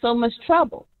themselves in so much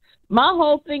trouble. My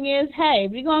whole thing is, hey,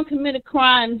 if you're going to commit a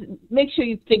crime, make sure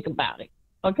you think about it,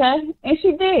 okay? And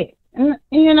she did. And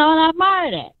I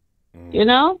admire that.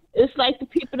 It's like the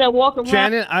people that walk around.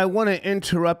 Janet, I want to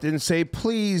interrupt and say,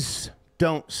 please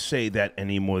don't say that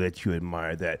anymore, that you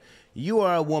admire that. You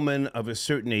are a woman of a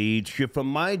certain age. You're from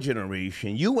my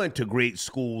generation. You went to great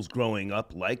schools growing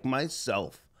up, like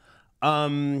myself.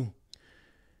 And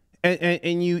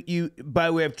you, by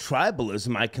way of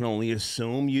tribalism, I can only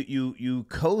assume you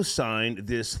co-signed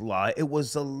this lie. It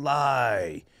was a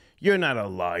lie. You're not a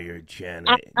liar,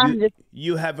 Janet.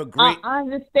 You have a great. I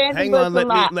understand. Hang on, let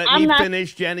me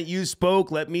finish, Janet. You spoke.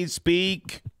 Let me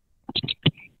speak.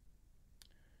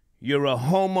 You're a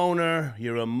homeowner.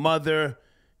 You're a mother.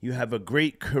 You have a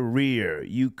great career.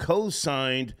 You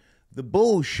co-signed the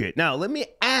bullshit. Now, let me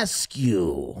ask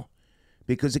you.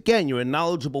 Because, again, you're a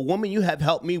knowledgeable woman. You have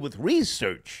helped me with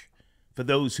research, for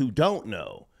those who don't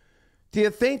know. Do you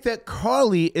think that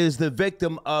Carlee is the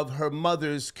victim of her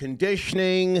mother's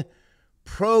conditioning,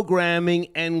 programming,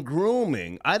 and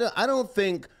grooming? I don't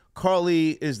think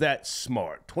Carlee is that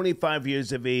smart. 25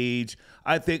 years of age.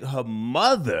 I think her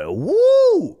mother,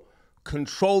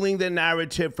 controlling the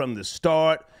narrative from the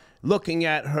start, looking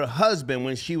at her husband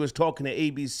when she was talking to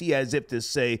ABC as if to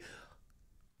say,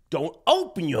 don't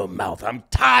open your mouth. I'm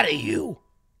tired of you.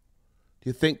 Do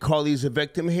you think Carlee's a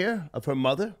victim here of her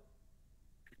mother?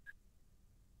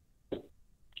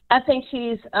 I think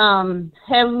she's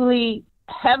heavily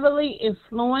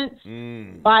influenced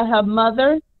by her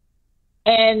mother,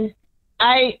 and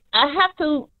I have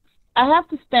to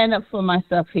stand up for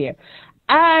myself here.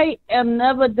 I am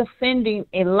never defending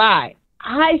a lie.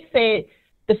 I said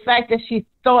the fact that she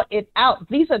thought it out.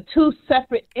 These are two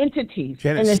separate entities.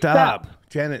 Janet, stop.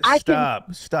 Janet,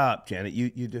 stop, Janet.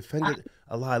 You defended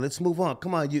a lie. Let's move on.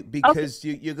 Come on, you're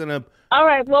gonna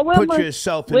put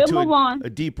yourself into a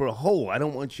deeper hole. I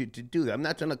don't want you to do that. I'm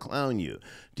not trying to clown you.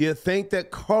 Do you think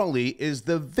that Carlee is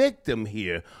the victim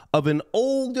here of an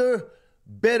older,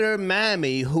 bitter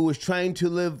mammy who is trying to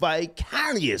live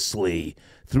vicariously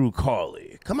through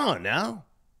Carlee? Come on now.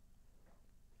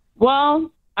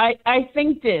 Well, I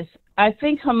think this. I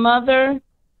think her mother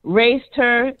raised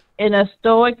her in a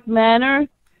stoic manner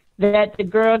that the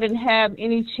girl didn't have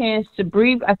any chance to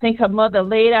breathe. I think her mother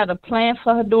laid out a plan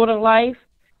for her daughter's life,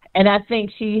 and I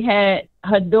think she had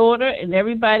her daughter and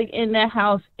everybody in that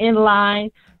house in line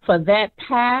for that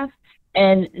path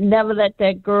and never let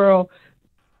that girl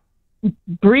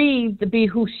breathe to be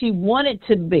who she wanted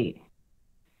to be.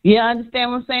 You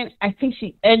understand what I'm saying? I think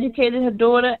she educated her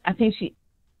daughter. I think she,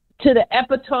 to the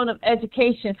epitome of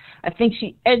education, I think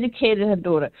she educated her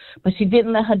daughter, but she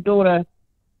didn't let her daughter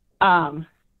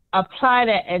apply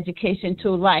that education to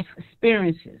life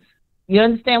experiences. You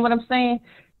understand what I'm saying?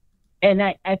 And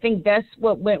I think that's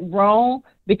what went wrong,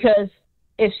 because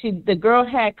if the girl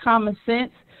had common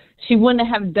sense, she wouldn't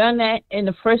have done that in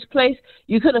the first place.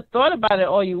 You could have thought about it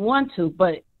all you want to,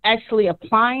 but actually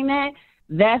applying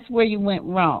that's where you went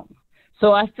wrong.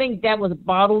 So I think that was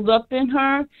bottled up in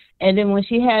her. And then when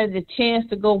she had the chance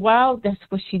to go wild, that's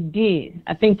what she did.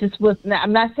 I think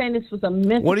I'm not saying this was a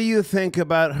mental. What do you think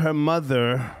about her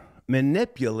mother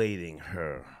manipulating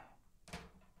her?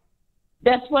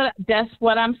 That's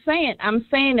what I'm saying. I'm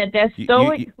saying that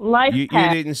stoic life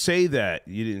path. You didn't say that.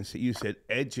 You didn't say. You said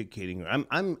educating her.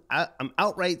 I'm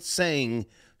outright saying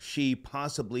she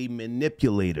possibly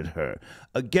manipulated her.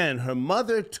 Again, her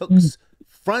mother took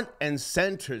front and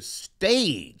center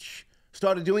stage,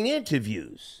 started doing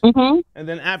interviews, and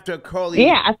then after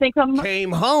Carlee I think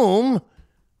came home,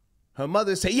 her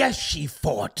mother said, "Yes, she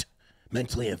fought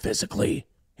mentally and physically."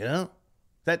 You know,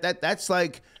 that's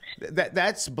like.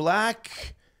 That's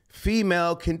black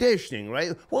female conditioning,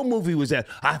 right? What movie was that?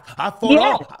 I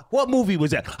fought what movie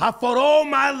was that? I fought all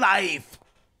my life.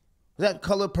 Was that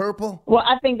Color Purple? Well,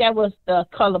 I think that was the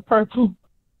Color Purple.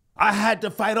 I had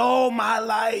to fight all my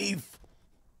life.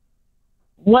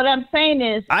 What I'm saying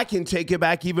is, I can take it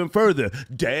back even further.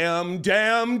 Damn,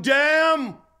 damn,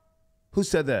 damn. Who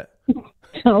said that?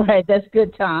 All right, that's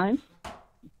good times.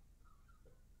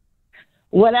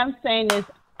 What I'm saying is,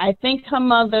 I think her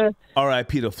mother.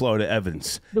 R.I.P. to Florida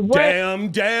Evans. Damn,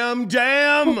 damn,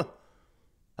 damn.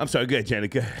 I'm sorry. Go ahead,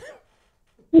 Janet. Go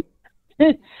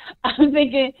ahead.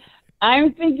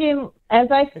 I'm thinking, as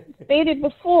I stated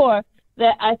before,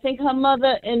 that I think her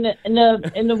mother, in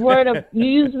the word of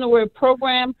using the word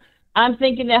program, I'm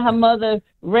thinking that her mother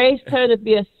raised her to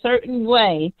be a certain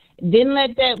way, didn't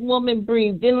let that woman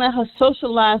breathe, didn't let her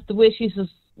socialize the way she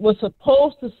was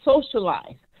supposed to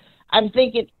socialize. I'm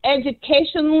thinking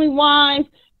educationally wise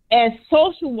and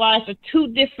social wise are two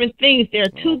different things. They're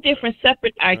two different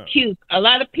separate IQs. A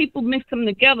lot of people mix them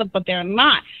together, but they're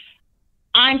not.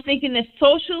 I'm thinking that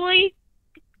socially,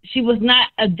 she was not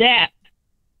adapt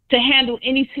to handle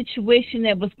any situation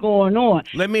that was going on.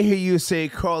 Let me hear you say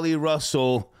Carlee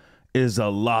Russell is a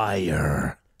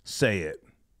liar. Say it.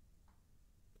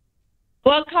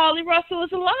 Well, Carlee Russell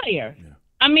is a liar. Yeah.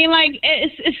 I mean, like,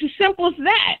 it's as simple as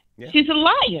that. Yeah. She's a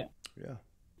liar. Yeah.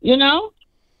 You know?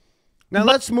 Now,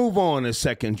 let's move on a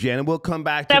second, Janet. We'll come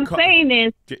back to... What I'm saying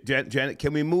is... Janet,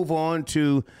 can we move on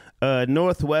to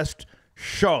Northwest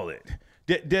Charlotte?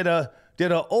 Did an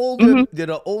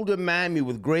older mammy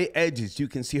with gray edges, you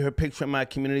can see her picture in my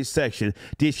community section,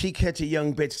 did she catch a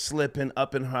young bitch slipping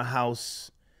up in her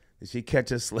house? Did she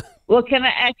catch a slip? Well, can I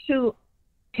ask you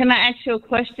a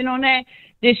question on that?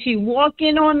 Did she walk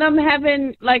in on them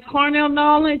having like carnal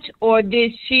knowledge, or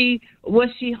was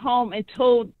she home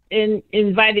and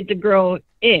invited the girl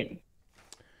in?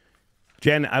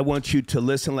 Janet, I want you to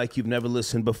listen like you've never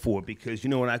listened before, because you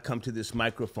know when I come to this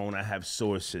microphone, I have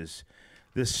sources.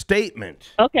 The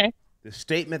statement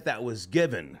that was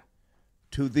given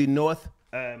to the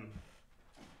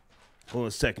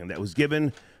that was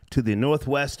given to the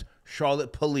Northwest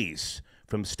Charlotte Police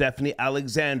from Stephanie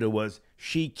Alexander was,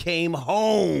 she came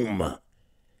home,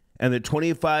 and the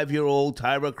 25-year-old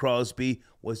Tyra Crosby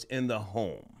was in the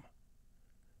home.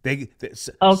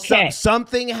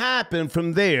 Something happened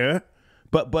from there,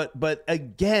 but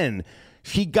again,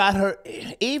 she got her,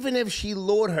 even if she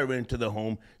lured her into the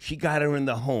home, she got her in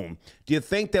the home. Do you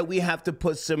think that we have to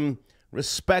put some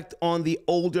respect on the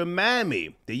older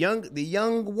mammy, the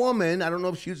young woman? I don't know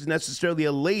if she was necessarily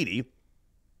a lady,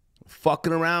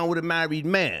 fucking around with a married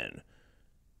man.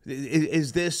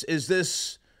 Is this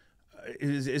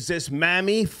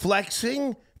mammy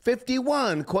flexing?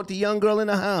 51 caught the young girl in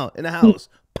the house.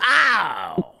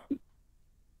 Pow!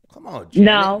 Come on, Janet.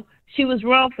 No, she was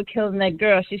wrong for killing that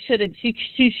girl. She should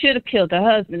have killed her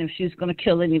husband if she was going to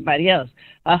kill anybody else.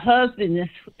 Her husband,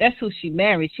 that's who she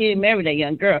married. She didn't marry that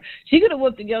young girl. She could have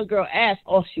whooped the young girl ass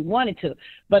all she wanted to,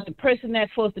 but the person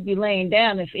that's supposed to be laying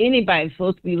down, if anybody's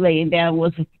supposed to be laying down,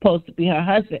 was supposed to be her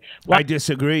husband. I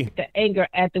disagree. The anger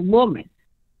at the woman.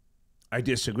 I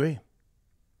disagree.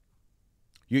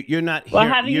 You're not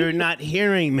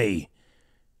hearing me.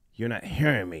 You're not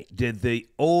hearing me. Did the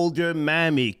older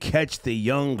mammy catch the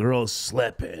young girl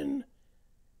slipping?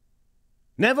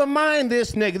 Never mind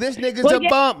this nigga. This nigga's a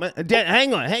bum.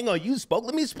 Hang on. You spoke.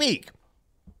 Let me speak.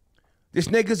 This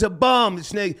nigga's a bum.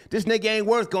 This nigga ain't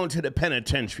worth going to the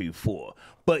penitentiary for.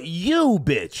 But you,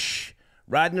 bitch,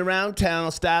 riding around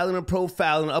town, styling and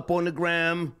profiling up on the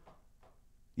gram.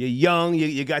 You're young.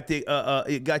 You got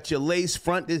you got your lace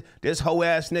front. This hoe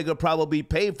ass nigga probably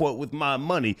paid for it with my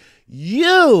money.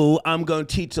 I'm gonna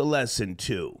teach a lesson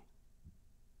to.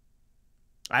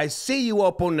 I see you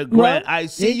up on the gram. Well, I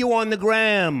see you on the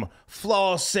gram,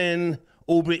 flossing,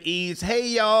 Uber Eats. Hey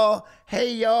y'all,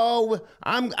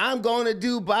 I'm going to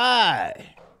Dubai.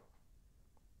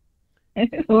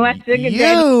 My sugar daddy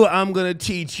You, I'm gonna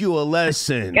teach you a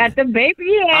lesson. got the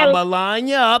baby I'm out. gonna line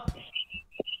you up.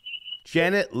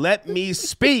 Janet, let me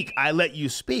speak. I let you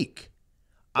speak.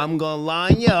 I'm gonna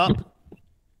line you up.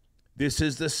 This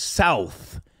is the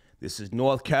South. This is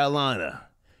North Carolina.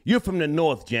 You're from the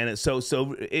North, Janet,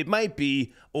 so it might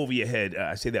be over your head.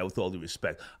 I say that with all due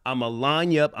respect. I'm going to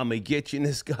line you up. I'm going to get you in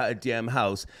this goddamn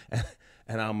house,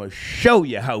 and I'm going to show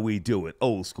you how we do it,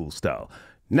 old school style.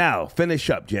 Now, finish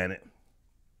up, Janet.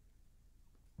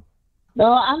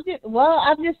 No, I'm just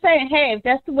saying, hey, if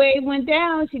that's the way it went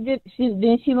down,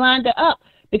 then she lined her up.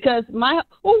 Because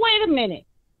wait a minute.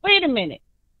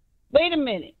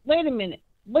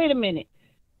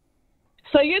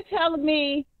 So you're telling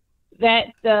me that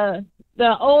the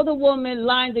older woman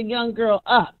lined the young girl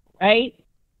up, right?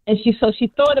 And she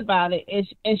thought about it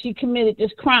and she committed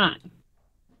this crime.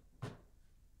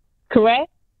 Correct?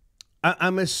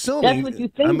 I'm assuming. That's what you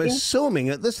think. I'm assuming.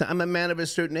 Listen, I'm a man of a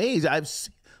certain age. I've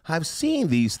seen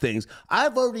these things.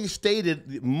 I've already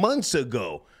stated months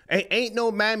ago. Ain't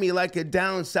no mammy like a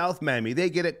down south mammy. They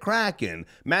get it cracking.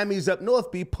 Mammies up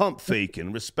north be pump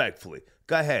faking, respectfully.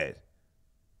 Go ahead.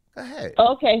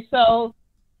 Okay, so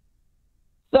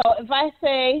if I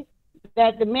say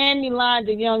that the mammy lined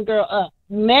the young girl up,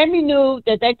 mammy knew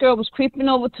that girl was creeping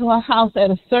over to her house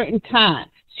at a certain time.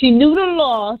 She knew the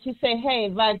law. She said, hey,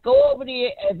 if I go over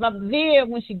there, if I'm there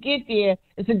when she get there,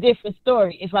 it's a different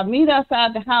story. If I meet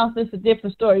outside the house, it's a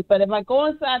different story. But if I go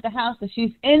inside the house and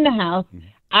she's in the house,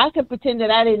 I could pretend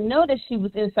that I didn't know that she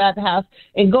was inside the house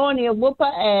and go in there, whoop her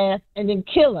ass, and then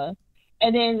kill her,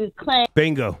 and then claim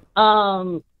Bingo.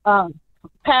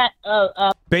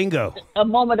 Bingo. A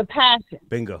moment of passion.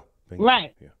 Bingo.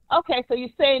 Right. Yeah. Okay, so you're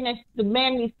saying that the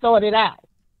mammy thought it out.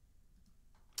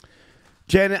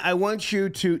 Janet, I want you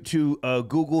to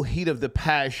Google heat of the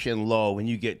passion law when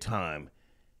you get time.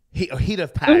 Heat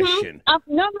of passion.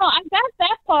 No, I got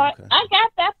that part. Okay. I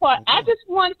got that part. Okay. I just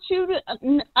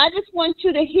want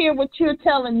you to hear what you're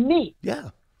telling me. Yeah.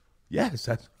 Yes.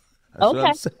 That's okay. What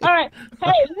I'm saying. All right.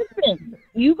 Hey, listen,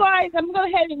 you guys. I'm going to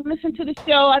go ahead and listen to the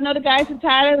show. I know the guys are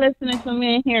tired of listening to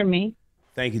me and hear me.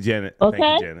 Thank you, Janet. Okay.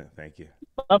 Thank you, Janet. Thank you.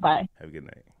 Bye-bye. Have a good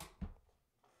night.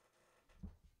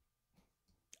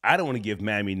 I don't want to give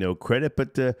Mammy no credit,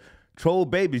 but the troll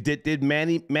babies did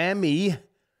Mammy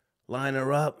line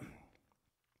her up.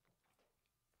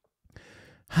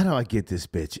 How do I get this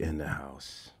bitch in the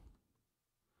house?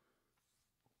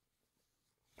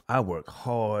 I work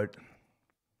hard.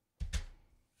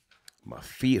 My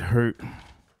feet hurt.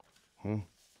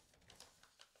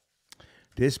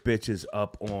 This bitch is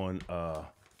up on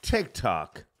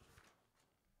TikTok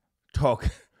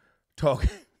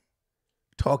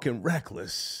talking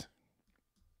reckless.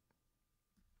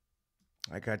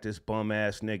 I got this bum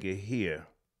ass nigga here.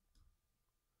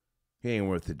 He ain't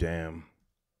worth a damn.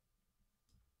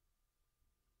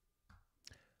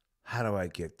 How do I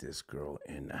get this girl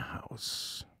in the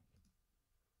house?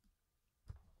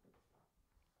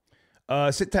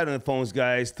 Sit tight on the phones,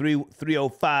 guys.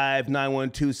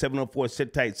 305-912-704.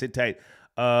 Sit tight.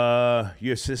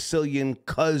 Your Sicilian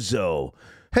cuzzo.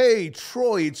 Hey,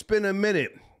 Troy, it's been a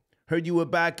minute. Heard you were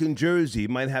back in Jersey.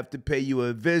 Might have to pay you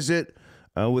a visit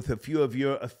with a few of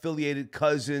your affiliated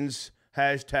cousins.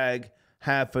 Hashtag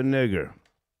half a nigger.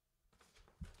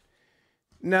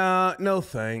 Nah, no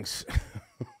thanks.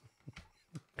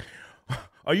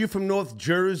 Are you from North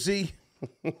Jersey?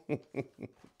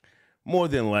 More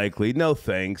than likely. No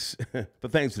thanks.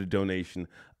 But thanks for the donation.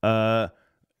 The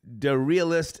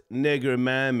realest nigger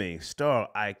mammy. Star,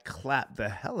 I clapped the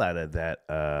hell out of that.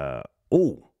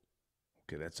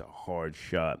 Okay, that's a hard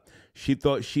shot. She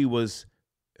thought she was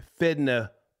fitting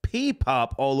a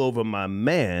pee-pop all over my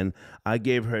man. I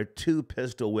gave her 2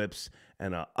 pistol whips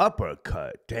and an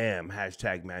uppercut. Damn,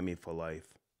 hashtag mammy for life.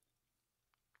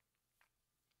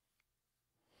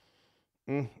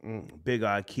 Big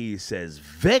Eye Key says,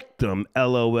 victim,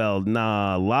 LOL.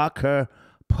 Nah, lock her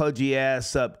pudgy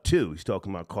ass up too. He's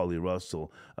talking about Carlee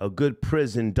Russell. A good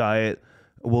prison diet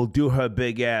will do her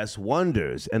big ass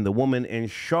wonders. And the woman in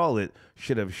Charlotte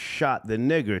should have shot the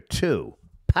nigger too.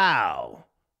 Pow.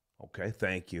 Okay,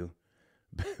 thank you.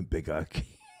 Big Eye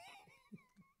Key.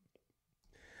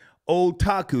 Old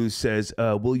Taku says,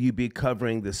 will you be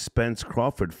covering the Spence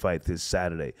Crawford fight this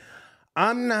Saturday?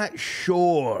 I'm not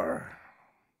sure.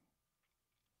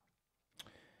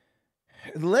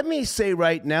 Let me say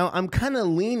right now, I'm kind of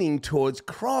leaning towards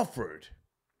Crawford.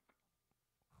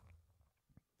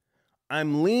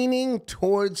 I'm leaning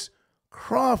towards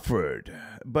Crawford.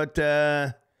 But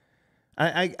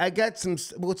I got some.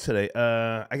 What's today?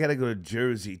 I got to go to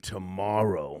Jersey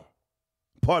tomorrow.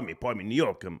 Pardon me, New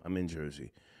York. I'm in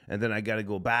Jersey, and then I got to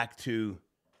go back to.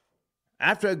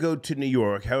 After I go to New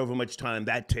York, however much time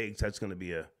that takes, that's going to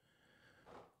be a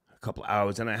couple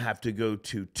hours, and I have to go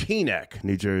to Teaneck,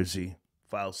 New Jersey,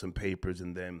 file some papers,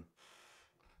 and then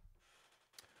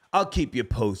I'll keep you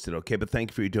posted, okay? But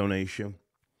thank you for your donation.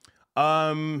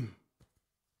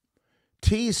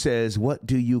 T says, what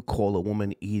do you call a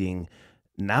woman eating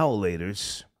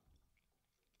now-laters?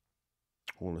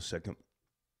 Hold on a second.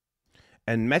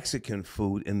 And Mexican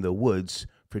food in the woods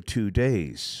for 2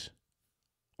 days.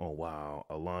 Oh, wow.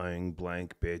 A lying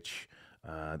blank bitch.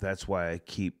 That's why I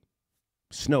keep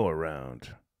Snow around.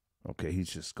 Okay, he's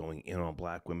just going in on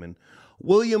black women.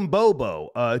 William Bobo.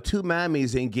 2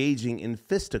 mammies engaging in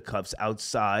fisticuffs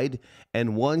outside,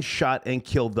 and one shot and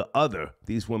killed the other.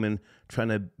 These women trying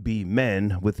to be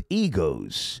men with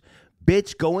egos.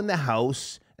 Bitch, go in the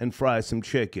house and fry some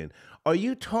chicken. Are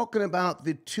you talking about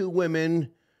the 2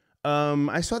 women?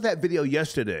 I saw that video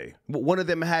yesterday. One of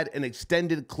them had an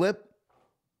extended clip,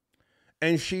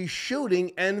 and she's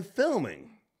shooting and filming.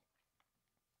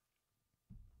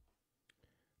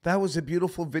 That was a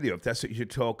beautiful video, if that's what you're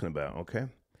talking about, okay?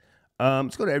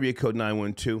 Let's go to area code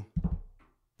 912.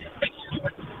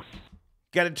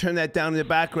 Got to turn that down in the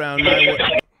background.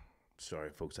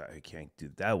 Sorry, folks, I can't do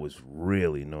that. That was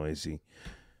really noisy.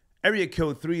 Area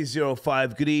code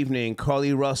 305, good evening.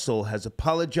 Carlee Russell has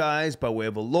apologized by way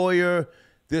of a lawyer.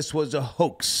 This was a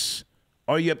hoax.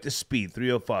 Are you up to speed?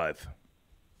 305.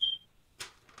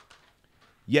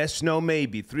 Yes, no,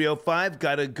 maybe. 305,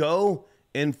 gotta go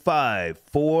in 5,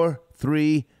 4,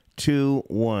 3, 2,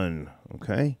 1.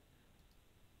 Okay.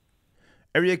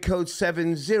 Area code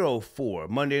 704,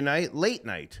 Monday night, late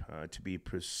night, to be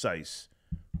precise.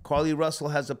 Carlee Russell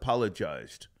has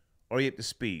apologized. Are you up to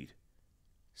speed?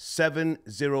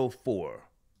 704.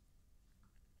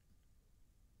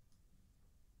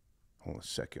 Hold on a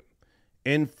second.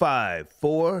 In 5,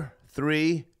 4,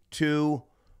 3, 2,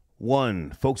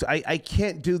 1. Folks, I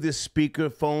can't do this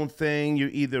speakerphone thing. You're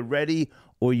either ready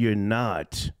or you're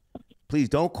not. Please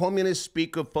don't call me on a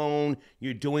speakerphone.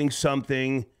 You're doing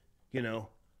something, you know.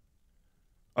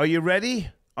 Are you ready?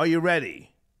 Are you ready?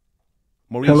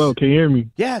 Maurice? Hello, can you hear me?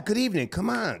 Yeah, good evening. Come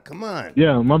on, come on.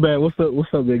 Yeah, my bad. What's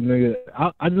up, big nigga?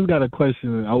 I just got a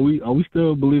question. Are we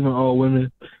still believing all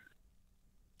women?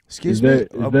 Excuse me?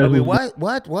 What?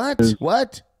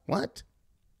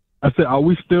 I said, are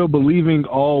we still believing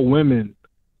all women?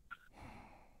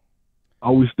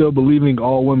 Are we still believing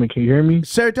all women? Can you hear me?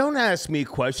 Sir, don't ask me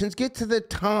questions. Get to the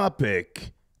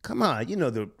topic. Come on, you know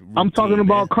the routine, I'm talking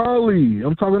about Carlee.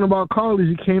 I'm talking about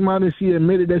Carlee. She came out and she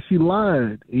admitted that she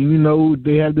lied. And, you know,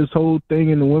 they have this whole thing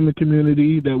in the women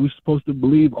community that we're supposed to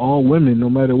believe all women, no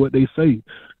matter what they say.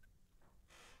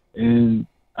 And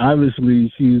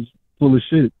obviously, she's full of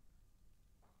shit.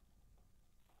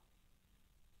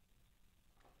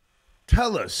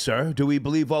 Tell us, sir, do we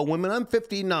believe all women? I'm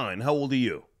 59. How old are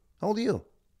you? How old are you?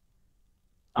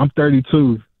 I'm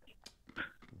 32.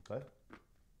 Okay.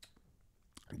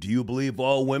 Do you believe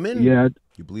all women? Yeah.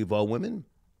 You believe all women?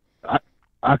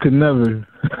 I could never.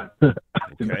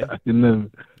 Okay. I could never.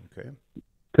 Okay.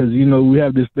 Because, you know, we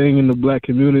have this thing in the black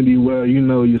community where, you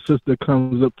know, your sister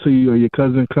comes up to you or your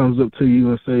cousin comes up to you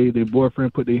and say their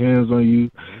boyfriend put their hands on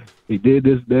you. They did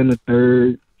this, then the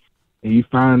third. And you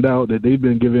find out that they've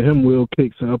been giving him wheel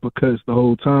kicks and uppercuts the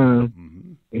whole time.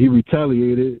 Mm-hmm. And he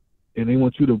retaliated, and they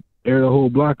want you to air the whole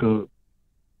block up.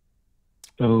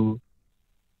 So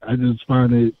I just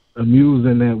find it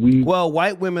amusing that we... Well,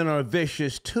 white women are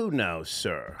vicious too now,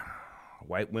 sir.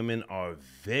 White women are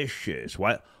vicious.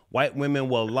 White women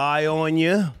will lie on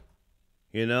you,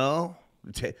 you know,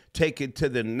 take it to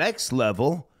the next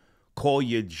level, call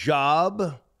your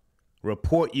job,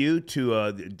 report you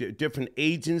to different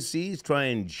agencies, try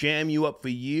and jam you up for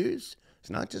years. It's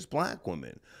not just black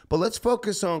women. But let's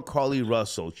focus on Carlee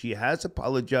Russell. She has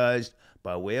apologized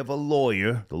by way of a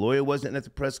lawyer. The lawyer wasn't at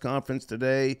the press conference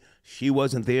today. She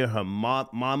wasn't there. Her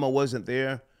mama wasn't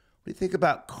there. What do you think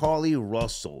about Carlee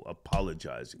Russell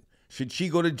apologizing? Should she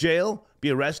go to jail, be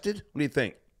arrested? What do you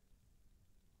think?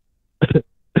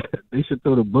 They should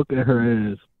throw the book at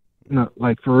her ass. Not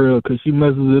like for real, because she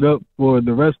messes it up for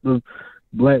the rest of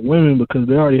black women because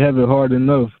they already have it hard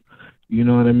enough. You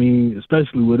know what I mean?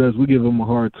 Especially with us, we give them a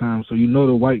hard time. So you know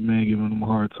the white man giving them a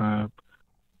hard time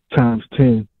times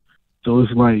 10. So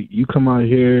it's like you come out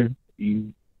here,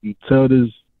 you tell this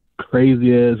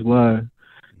crazy ass lie.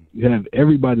 You have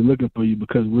everybody looking for you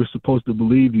because we're supposed to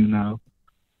believe you now.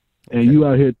 And you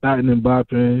out here thotting and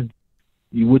bopping.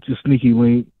 You with your sneaky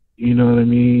link. You know what I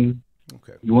mean?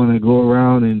 Okay. You want to go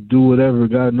around and do whatever,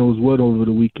 God knows what, over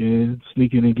the weekend,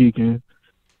 sneaking and geeking,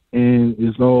 and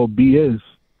it's all BS.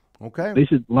 Okay. They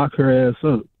should lock her ass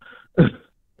up.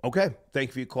 Okay. Thank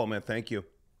you for your call, man. Thank you.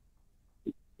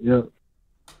 Yeah.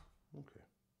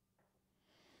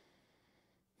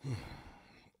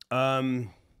 Okay.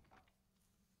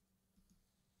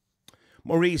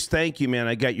 Maurice, thank you, man.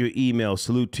 I got your email.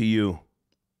 Salute to you.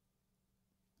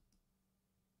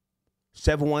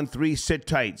 713, sit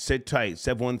tight, sit tight.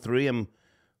 713, I'm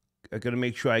going to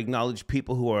make sure I acknowledge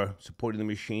people who are supporting the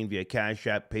machine via Cash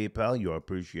App, PayPal. You are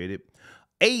appreciated.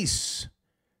 Ace,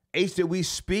 did we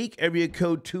speak? Area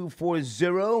code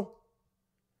 240.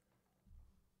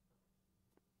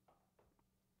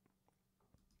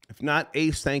 If not,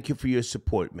 Ace, thank you for your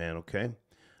support, man, okay?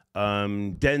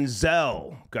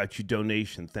 Denzel, got your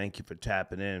donation. Thank you for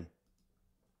tapping in.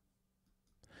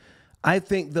 I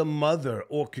think the mother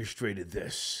orchestrated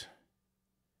this.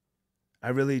 I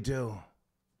really do.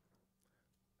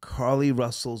 Carlee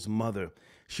Russell's mother.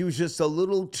 She was just a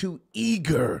little too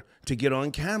eager to get on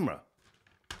camera.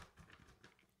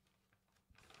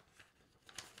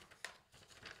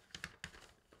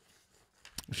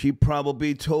 She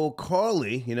probably told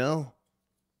Carlee, you know,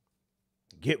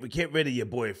 get rid of your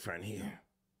boyfriend here.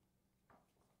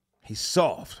 He's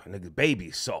soft. And the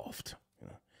baby's soft. You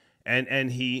know?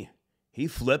 And he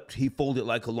flipped. He folded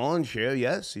like a lawn chair.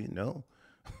 Yes, you know.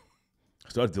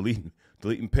 Started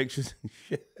deleting pictures and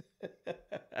shit.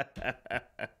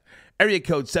 Area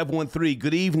code 713.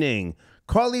 Good evening.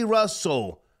 Carlee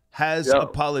Russell has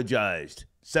apologized.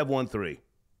 713.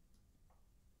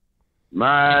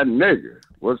 My nigga,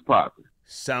 what's poppin'?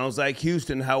 Sounds like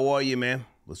Houston. How are you, man?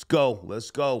 Let's go.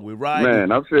 Let's go. We're riding.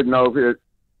 Man, I'm sitting over here.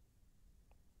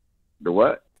 The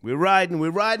what? We're riding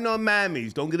on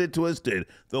mammies. Don't get it twisted.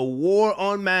 The war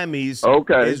on mammies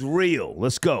is real.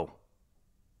 Let's go.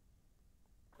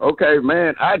 Okay,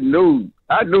 man, I knew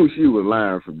she was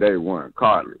lying from day one,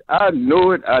 Carlee. I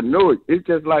knew it. It's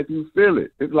just like you feel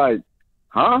it. It's like,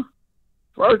 huh?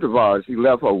 First of all, she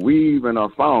left her weave and her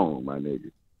phone, my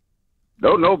nigga.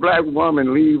 Don't no black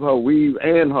woman leave her weave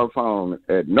and her phone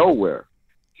at nowhere.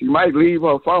 She might leave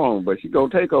her phone, but she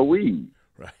gonna take her weave.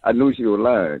 Right. I knew she was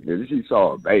lying because she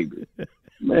saw a baby.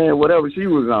 Man, whatever she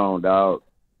was on, dog,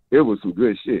 it was some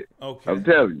good shit. Okay. I'm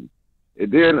telling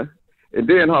you. And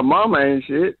then her mama ain't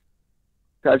shit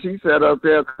because she sat up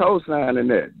there co-signing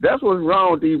that. That's what's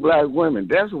wrong with these black women.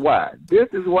 That's why. This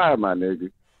is why, my nigga.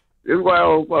 This is why I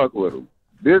don't fuck with them.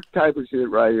 This type of shit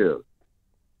right here.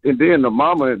 And then the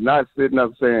mama is not sitting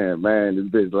up saying, man, this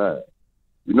bitch lied.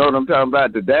 You know what I'm talking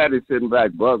about? The daddy sitting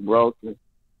back buck broken,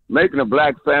 making a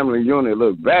black family unit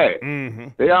look bad. Mm-hmm.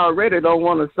 They already don't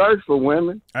want to search for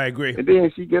women. I agree. And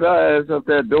then she get her ass up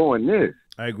there doing this.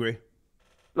 I agree.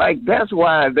 Like, that's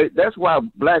why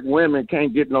black women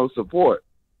can't get no support.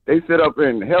 They sit up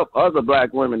and help other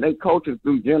black women. They coaches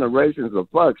through generations of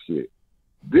fuck shit.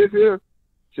 This here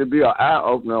should be an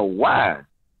eye-opener why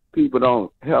people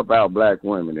don't help out black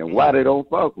women and why they don't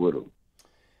fuck with them.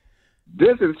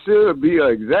 This should be an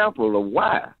example of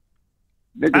why.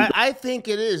 I think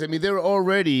it is. I mean, they're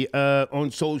already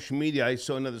on social media. I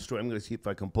saw another story. I'm going to see if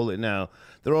I can pull it now.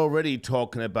 They're already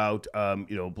talking about,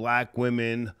 black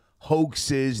women,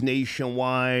 hoaxes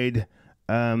nationwide.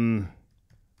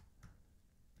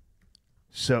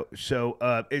 So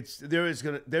there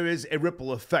is a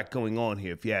ripple effect going on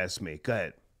here, if you ask me. Go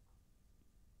ahead.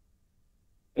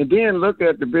 And then look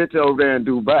at the bitch over there in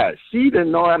Dubai. She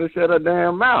didn't know how to shut her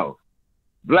damn mouth.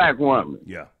 Black woman.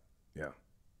 Yeah.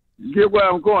 You get where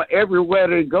I'm going? Everywhere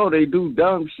they go, they do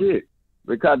dumb shit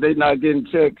because they not getting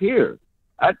checked here.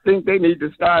 I think they need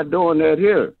to start doing that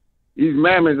here. These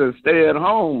mammies will stay at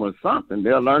home or something.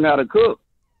 They'll learn how to cook.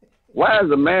 Why is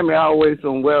a mammy always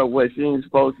somewhere where she ain't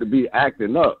supposed to be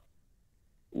acting up?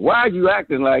 Why are you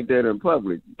acting like that in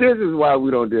public? This is why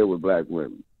we don't deal with black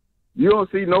women. You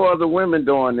don't see no other women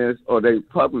doing this or they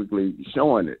publicly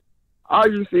showing it. All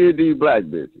you see is these black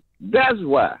bitches. That's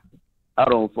why I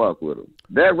don't fuck with them.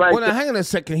 That right. Well, now, hang on a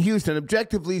second, Houston.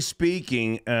 Objectively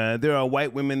speaking, there are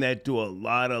white women that do a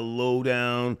lot of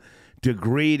low-down,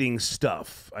 degrading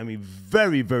stuff. I mean,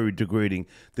 very, very degrading.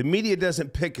 The media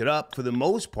doesn't pick it up for the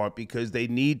most part because they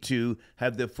need to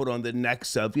have their foot on the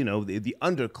necks of, the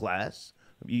underclass.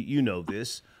 You know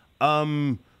this.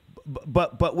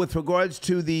 But with regards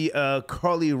to the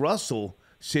Carlee Russell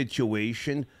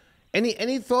situation,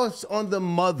 any thoughts on the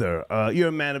mother? You're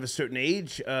a man of a certain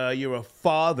age. You're a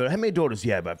father. How many daughters do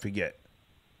you have? I forget.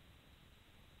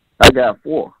 I got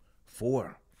four.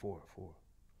 Four.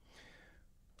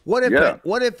 What if Yeah.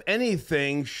 what if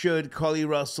anything should Carlee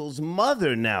Russell's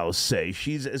mother now say?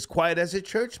 She's as quiet as a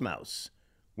church mouse.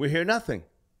 We hear nothing.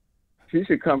 She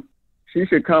should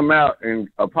come out and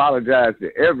apologize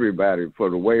to everybody for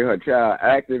the way her child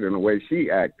acted and the way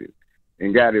she acted,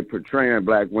 and got it portraying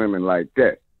black women like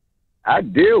that. I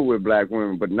deal with black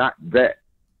women, but not that,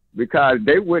 because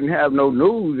they wouldn't have no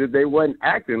news if they wasn't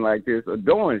acting like this or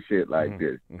doing shit like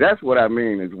this. That's what I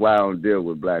mean is why I don't deal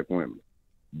with black women.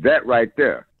 That right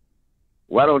there.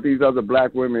 Why don't these other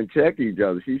black women check each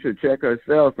other? She should check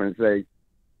herself and say,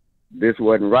 this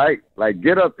wasn't right. Like,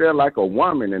 get up there like a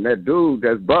woman, and that dude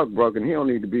that's buck broken, he don't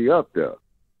need to be up there,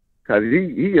 because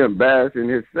he embarrassing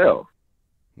himself.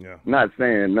 Yeah. Not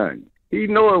saying nothing. He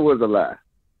knew it was a lie.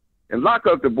 And lock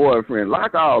up the boyfriend.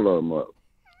 Lock all of them up.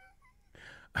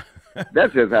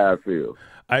 That's just how I feel.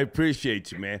 I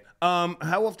appreciate you, man.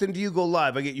 How often do you go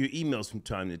live? I get your emails from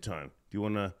time to time. Do you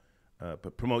want to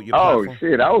promote your platform? Oh,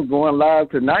 shit. I was going live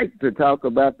tonight to talk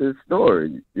about this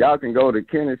story. Y'all can go to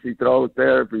Tennessee Throw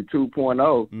Therapy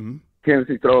 2.0,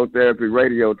 Tennessee Throw Therapy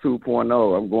Radio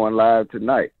 2.0. I'm going live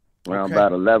tonight around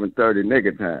about 11:30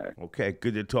 nigga time. Okay,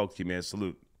 good to talk to you, man.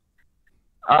 Salute.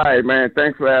 All right, man.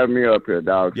 Thanks for having me up here,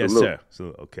 dog. Yes, Salute. sir.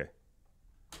 Salute. Okay.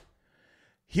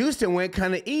 Houston went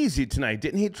kind of easy tonight,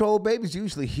 didn't he, Troll Babies?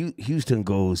 Usually Houston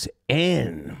goes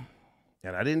in.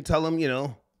 And I didn't tell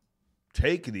him,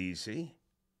 take it easy.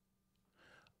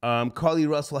 Carlee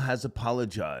Russell has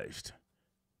apologized.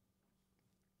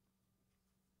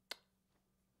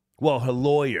 Well, her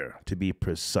lawyer, to be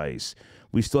precise.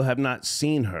 We still have not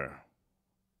seen her.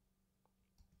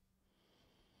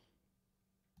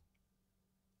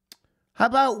 How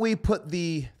about we put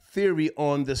the theory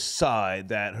on the side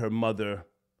that her mother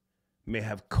may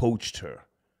have coached her,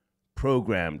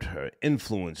 programmed her,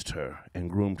 influenced her,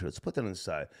 and groomed her? Let's put that on the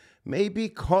side. Maybe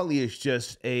Carlee is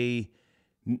just a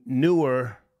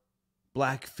newer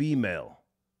black female.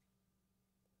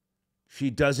 She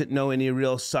doesn't know any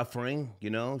real suffering,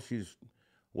 She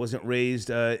wasn't raised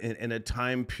in a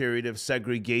time period of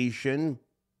segregation.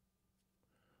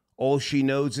 All she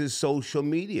knows is social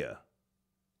media.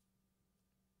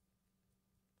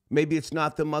 Maybe it's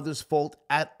not the mother's fault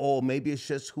at all. Maybe it's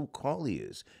just who Carlee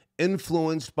is,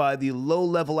 influenced by the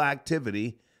low-level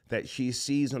activity that she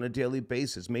sees on a daily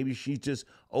basis. Maybe she's just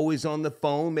always on the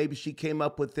phone. Maybe she came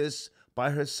up with this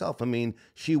by herself. I mean,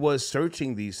 she was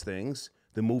searching these things.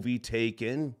 The movie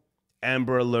Taken,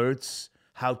 Amber Alerts,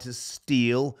 how to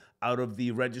steal out of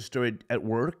the register at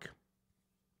work.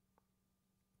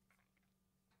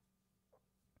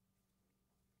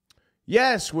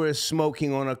 Yes, we're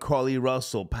smoking on a Carlee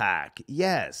Russell pack.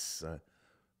 Yes.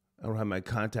 I don't have my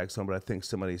contacts on, but I think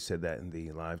somebody said that in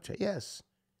the live chat. Yes.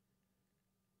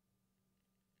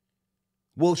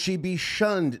 Will she be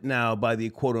shunned now by the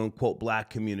quote-unquote black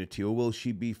community, or will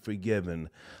she be forgiven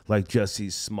like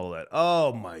Jussie Smollett?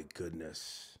 Oh, my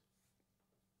goodness.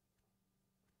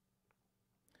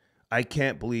 I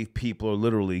can't believe people are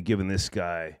literally giving this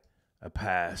guy a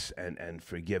pass and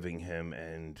forgiving him.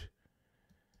 And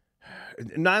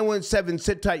 917,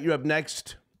 sit tight. You're up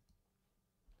next.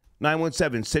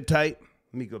 917, sit tight.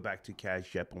 Let me go back to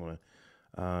Cash App. I want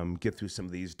to get through some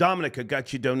of these. Dominic, I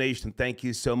got your donation. Thank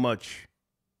you so much.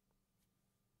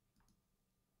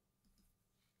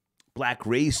 Black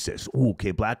Racist. Ooh,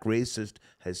 okay, Black Racist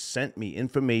has sent me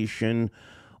information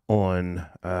on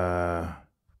the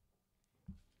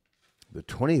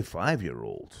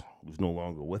 25-year-old who's no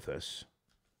longer with us.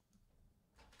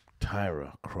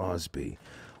 Tyra Crosby.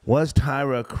 Was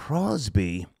Tyra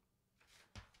Crosby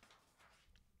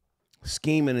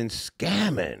scheming and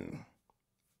scamming?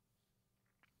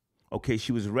 Okay,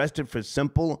 she was arrested for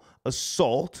simple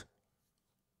assault.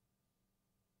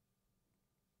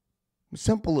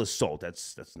 Simple assault.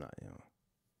 That's not,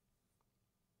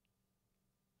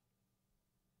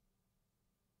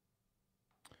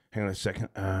 Hang on a second.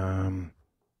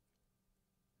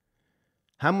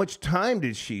 How much time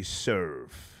did she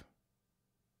serve?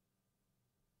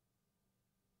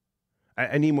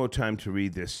 I need more time to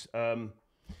read this.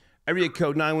 Area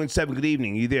code 917. Good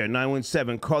evening. You there?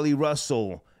 917. Carlee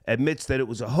Russell admits that it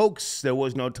was a hoax. There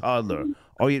was no toddler.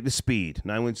 Are you at the speed?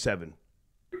 917.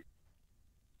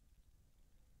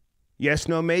 Yes,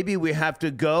 no, maybe. We have to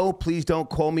go. Please don't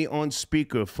call me on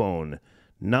speakerphone.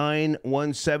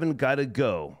 917, gotta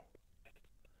go.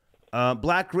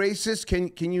 Black Racist,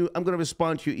 can you, I'm going to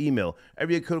respond to your email.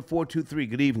 Area code 423,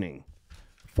 good evening.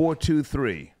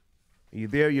 423. Are you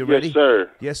there? You ready? Yes,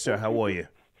 sir. Yes, sir. How are you?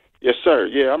 Yes, sir.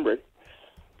 Yeah, I'm ready.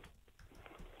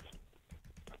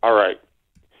 All right.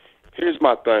 Here's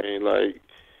my thing. Like,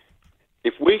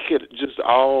 if we could just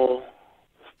all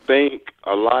think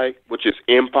alike, which is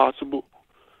impossible,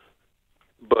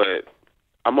 but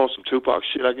I'm on some Tupac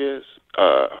shit, I guess.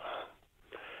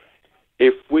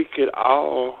 If we could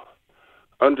all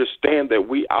understand that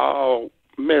we all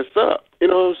mess up, you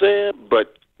know what I'm saying?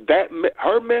 But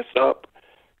her mess up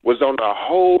was on a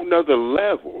whole nother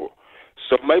level.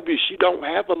 So maybe she don't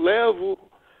have a level.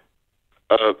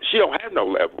 She don't have no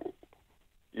level.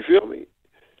 You feel me?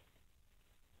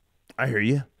 I hear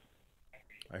you.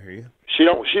 I hear you. She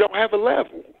don't have a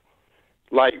level.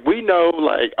 Like, we know,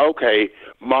 like, okay,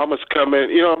 mama's coming,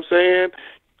 you know what I'm saying?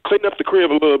 Clean up the crib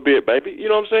a little bit, baby. You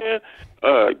know what I'm saying?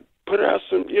 Put her out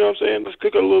some, you know what I'm saying? Let's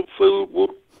cook her a little food,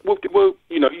 whoop-de-whoop.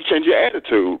 You know, you change your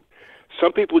attitude.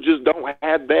 Some people just don't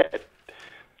have that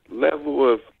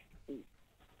level of,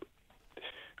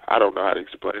 I don't know how to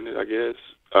explain it, I guess.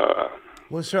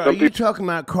 Well, sir, are you talking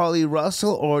about Carlee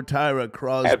Russell or Tyra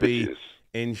Crosby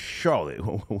in Charlotte?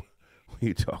 What are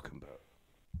you talking about?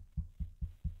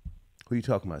 Who are you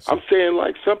talking about, sir? I'm saying,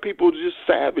 like, some people are just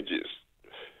savages.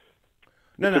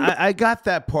 No, I got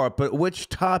that part, but which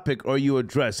topic are you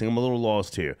addressing? I'm a little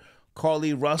lost here.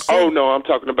 Carlee Russell? Oh, no, I'm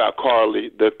talking about Carlee,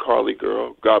 the Carlee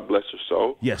girl. God bless her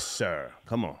soul. Yes, sir.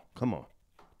 Come on.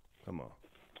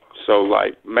 So,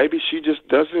 like, maybe she just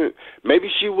doesn't, maybe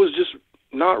she was just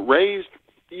not raised,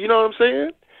 you know what I'm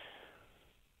saying?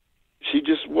 She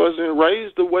just wasn't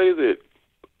raised the way that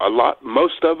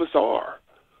most of us are.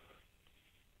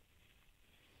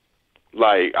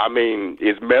 Like, I mean,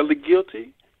 is Melly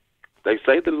guilty? They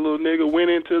say the little nigga went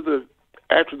into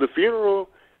after the funeral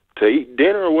to eat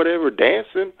dinner or whatever,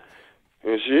 dancing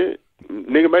and shit.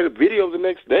 Nigga made a video the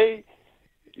next day.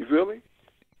 You feel me?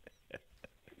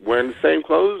 Wearing the same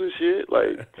clothes and shit.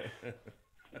 Like,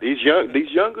 these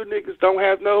younger niggas don't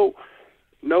have no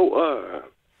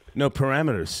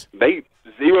parameters. They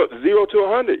 0 to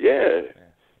 100, yeah.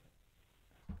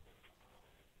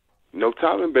 No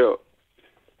timing belt.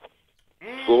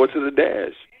 Forward to the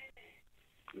dash.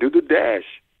 Do the dash,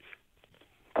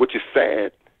 which is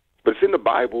sad, but it's in the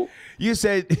Bible. You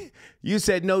said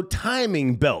no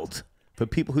timing belt for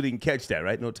people who didn't catch that,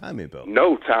 right? No timing belt.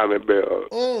 No timing belt.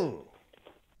 Oh,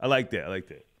 I like that.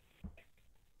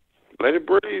 Let it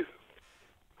breathe.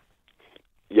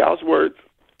 Y'all's words.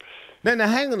 Now,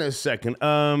 hang on a second.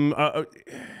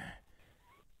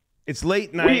 It's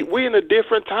late night. We in a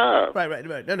different time. Right.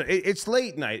 No, it's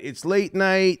late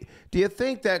night. Do you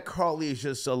think that Carlee is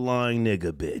just a lying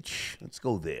nigga bitch? Let's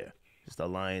go there. Just a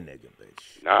lying nigga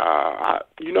bitch. Nah,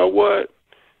 you know what?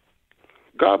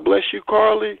 God bless you,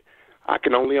 Carlee. I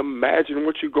can only imagine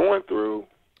what you're going through.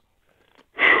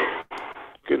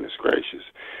 Goodness gracious.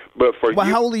 But for you,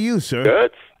 how old are you, sir?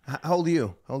 Guts, how old are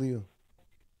you?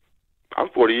 I'm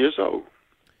 40 years old.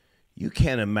 You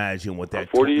can't imagine what that. I'm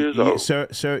 40 years old,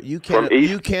 sir. You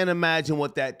can't imagine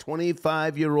what that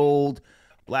 25-year-old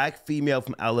black female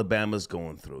from Alabama is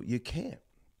going through. You can't.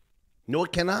 Nor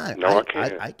can I. No, I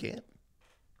can't. I can't.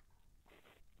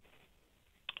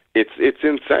 It's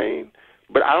insane,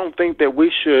 but I don't think that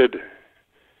we should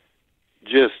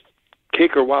just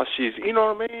kick her while she's. You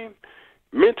know what I mean?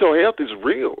 Mental health is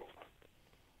real.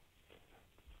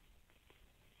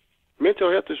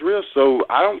 Mental health is real, so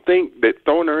I don't think that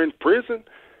throwing her in prison,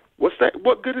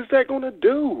 what good is that going to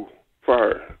do for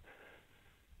her?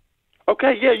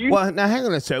 Okay, yeah, you... Well, now hang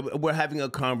on a second. We're having a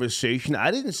conversation. I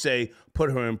didn't say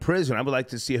put her in prison. I would like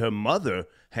to see her mother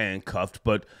handcuffed,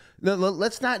 but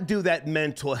let's not do that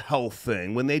mental health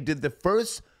thing. When they did the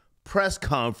first press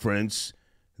conference,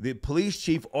 the police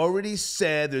chief already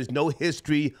said there's no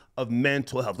history of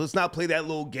mental health. Let's not play that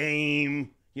little game.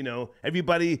 You know,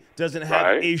 everybody doesn't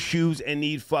have issues and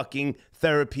need fucking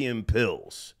therapy and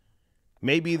pills.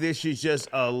 Maybe this is just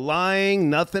a lying,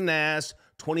 nothing ass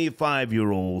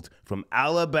 25-year-old from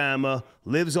Alabama,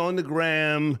 lives on the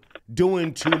gram,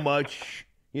 doing too much,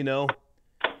 you know,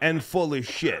 and full of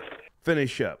shit.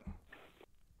 Finish up.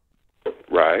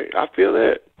 Right. I feel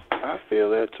that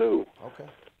too. Okay.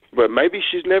 But maybe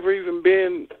she's never even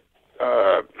been,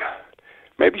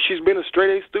 maybe she's been a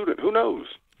straight A student. Who knows?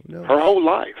 Her whole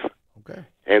life. Okay.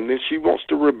 And then she wants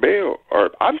to rebel. Or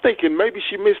I'm thinking maybe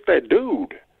she missed that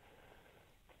dude.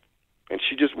 And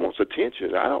she just wants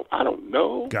attention. I don't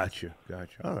know. Gotcha.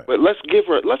 All right. But let's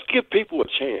give people a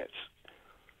chance.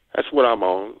 That's what I'm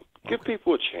on. Give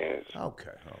people a chance.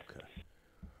 Okay.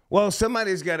 Well,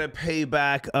 somebody's got to pay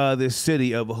back the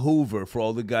city of Hoover for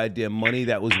all the goddamn money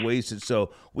that was wasted.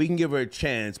 So we can give her a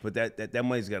chance, but that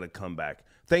money's got to come back.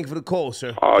 Thank you for the call,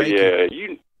 sir. Oh, Thank yeah.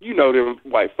 You know them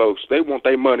white folks. They want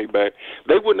their money back.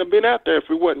 They wouldn't have been out there if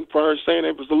it wasn't for her saying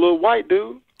it was a little white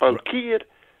dude or a kid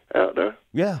out there.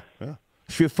 Yeah.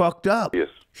 She fucked up. Yes.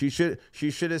 She should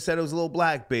have said it was a little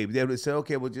black baby. They would have said,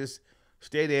 okay, we'll just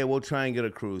stay there. We'll try and get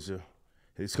a cruiser.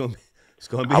 It's gonna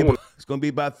It's gonna be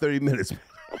about 30 minutes.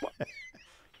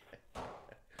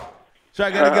 So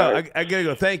I gotta go. I gotta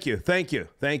go. Thank you. Okay.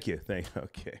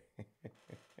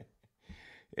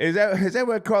 Is that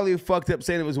where Carlee fucked up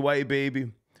saying it was a white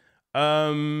baby?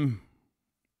 Guys,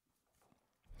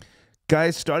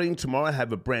 starting tomorrow, I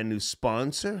have a brand new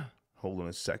sponsor. Hold on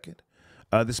a second.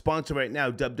 The sponsor right now,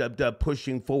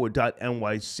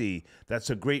 www.pushingforward.nyc. That's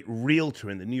a great realtor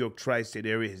in the New York tri-state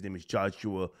area. His name is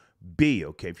Joshua B.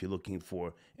 Okay, if you're looking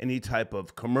for any type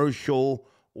of commercial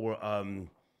or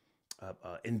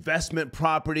investment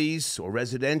properties or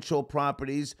residential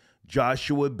properties,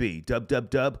 Joshua B.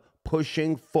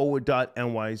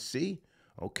 www.pushingforward.nyc.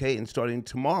 Okay, and starting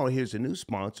tomorrow, here's a new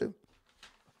sponsor.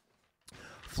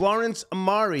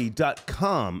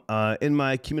 FlorenceAmari.com. In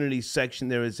my community section,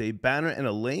 there is a banner and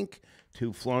a link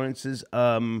to Florence's,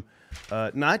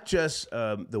 not just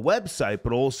the website,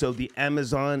 but also the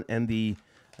Amazon and the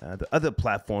other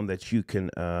platform that you can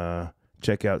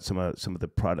check out some of the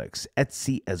products.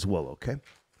 Etsy as well, okay?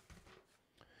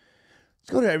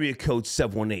 Let's go to area code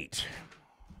 718.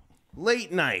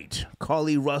 Late night.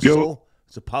 Carlee Russell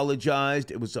has apologized.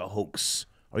 It was a hoax.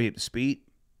 Are you up to speed?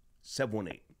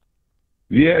 718.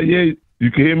 Yeah. You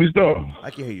can hear me, Star?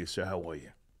 I can hear you, sir. How are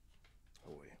you?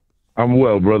 I'm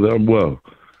well, brother. I'm well.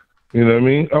 You know what I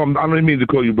mean? I don't mean to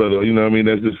call you brother. You know what I mean?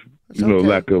 That's just,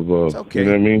 lack of, it's okay. You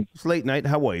know what I mean? It's late night.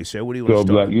 How are you, sir? What do you want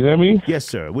to start? You know what I mean? Yes,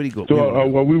 sir. Where do you go? So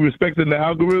are we respecting the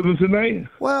algorithm tonight?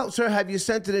 Well, sir, have you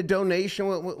sent in a donation?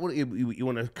 What you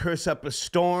want to curse up a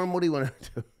storm? What do you want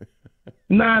to do?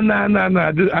 Nah.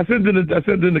 I sent in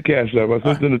the cash app. I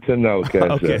sent in the $10 cash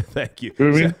app. Okay, thank you. You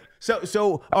know what I mean?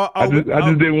 So I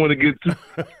just didn't want to get too...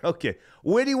 Okay.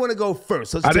 Where do you want to go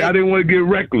first? I didn't want to get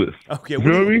reckless. Okay. You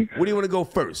know what I mean? Where do you want to go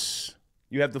first?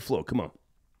 You have the floor. Come on.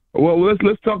 Well,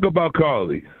 let's talk about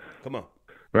Carlee. Come on.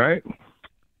 Right?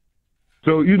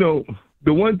 So,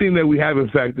 the one thing that we have in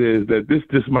fact is that this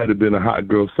just might have been a hot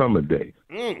girl summer day.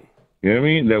 You know what I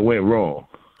mean? That went wrong.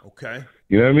 Okay.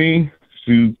 You know what I mean?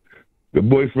 The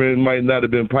boyfriend might not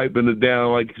have been piping her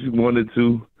down like she wanted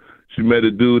to. She met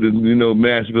a dude in,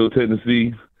 Nashville,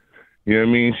 Tennessee. You know what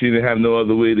I mean? She didn't have no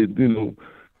other way to, to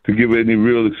give her any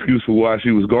real excuse for why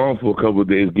she was gone for a couple of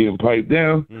days getting piped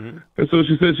down. Mm-hmm. And so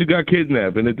she said she got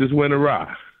kidnapped and it just went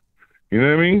awry. You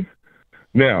know what I mean?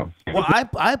 Now. Well,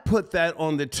 I put that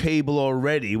on the table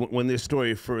already when this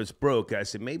story first broke. I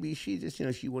said, maybe she just,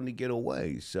 she wanted to get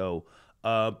away. So,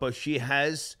 but she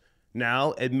has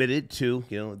now admitted to,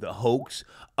 the hoax.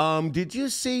 Did you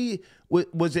see,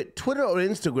 was it Twitter or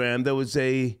Instagram? There was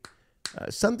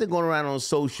something going around on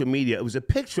social media. It was a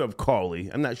picture of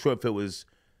Carlee. I'm not sure if it was,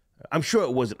 I'm sure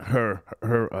it wasn't her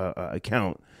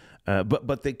account.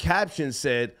 But the caption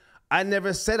said, "I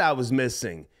never said I was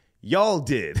missing. Y'all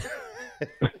did."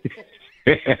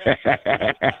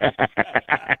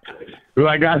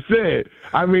 Like I said,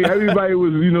 everybody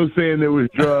was, saying there was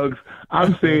drugs.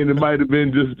 I'm saying it might have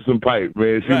been just some pipe,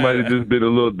 man. She might have just been a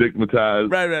little dickmatized.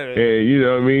 Right. And you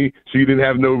know what I mean? She didn't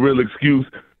have no real excuse.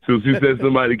 So she said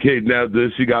somebody kidnapped her.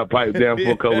 She got piped down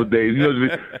for a couple of days.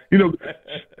 She took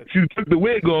the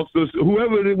wig off. So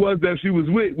whoever it was that she was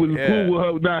with was cool with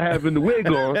her not having the wig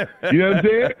on. You know what I'm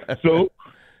saying? So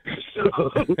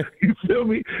you feel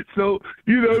me? So,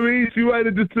 you know what I mean? She might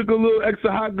have just took a little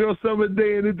extra hot girl summer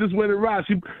day and it just went awry.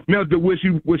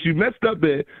 What she messed up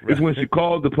at is when she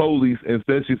called the police and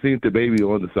said she seen the baby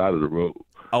on the side of the road.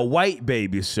 A white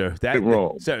baby, sir. That's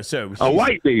wrong. Sir. A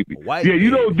white baby.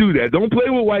 You don't do that. Don't play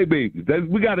with white babies.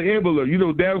 We got an Amber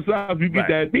Alert. Down south, you get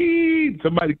that beep.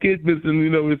 Somebody kid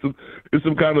missing. It's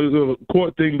some kind of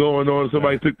court thing going on.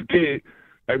 Somebody took the kid.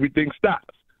 Everything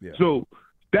stops. Yeah. So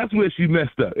that's where she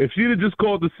messed up. If she'd have just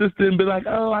called the sister and been like,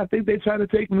 "Oh, I think they trying to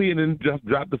take me," and then just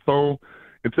dropped the phone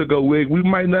and took her wig, we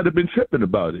might not have been tripping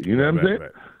about it. You know what I'm saying?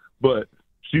 Right. But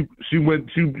she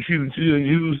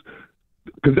used.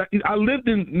 Because I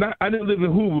didn't live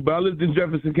in Hoover, but I lived in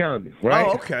Jefferson County, right?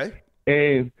 Oh, okay.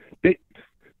 And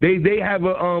they have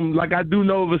a like I do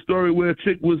know of a story where a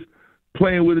chick was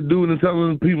playing with a dude and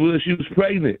telling people that she was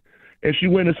pregnant, and she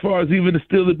went as far as even to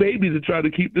steal the baby to try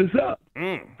to keep this up.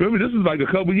 Remember, this was like a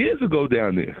couple years ago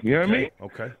down there. You know what I mean?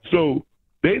 Okay. So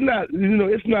they not,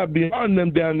 it's not beyond them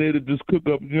down there to just cook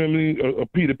up, a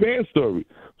Peter Pan story.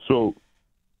 So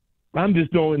I'm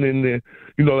just throwing in there,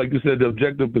 like you said, the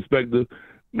objective perspective.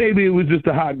 Maybe it was just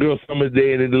a hot girl summer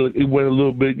day and it went a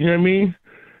little bit, you know what I mean?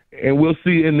 And we'll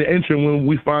see in the interim when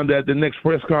we find out the next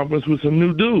press conference with some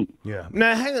new dude. Yeah.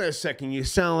 Now, hang on a second. You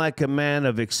sound like a man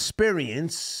of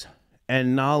experience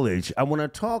and knowledge. I want to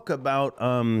talk about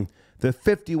the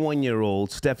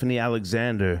 51-year-old Stephanie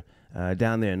Alexander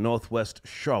down there in Northwest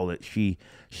Charlotte. She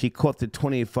caught the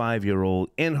 25-year-old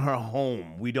in her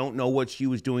home. We don't know what she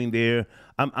was doing there.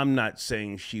 I'm not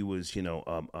saying she was,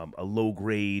 a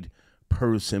low-grade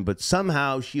person, but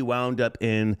somehow she wound up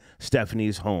in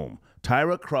Stephanie's home.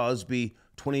 Tyra Crosby,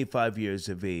 25 years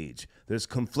of age. There's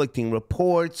conflicting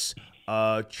reports,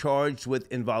 charged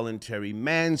with involuntary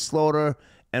manslaughter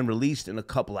and released in a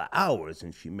couple of hours,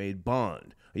 and she made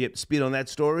bond. Are you up to speed on that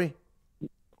story?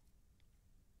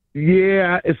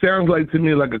 Yeah, it sounds like to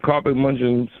me like a carpet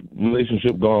munching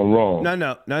relationship gone wrong.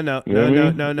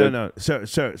 No.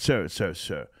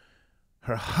 Sir.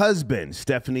 Her husband,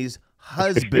 Stephanie's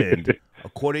husband,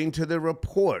 according to the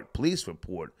report, police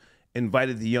report,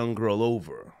 invited the young girl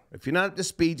over. If you're not up to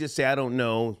speed, just say, I don't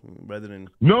know, rather than...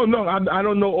 No, I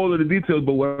don't know all of the details,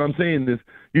 but what I'm saying is,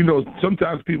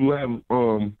 sometimes people have,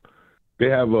 they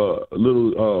have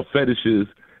little fetishes,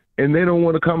 and they don't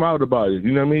want to come out about it.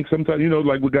 You know what I mean? Sometimes,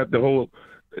 like we got the whole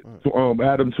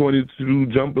Adam 22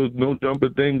 jumper, no jumper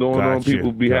thing going on.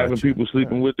 People be having people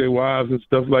sleeping with their wives and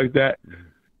stuff like that.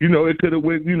 It could have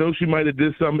went, she might have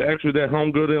did something extra that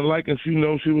homegirl didn't like, and she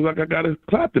was like, I got to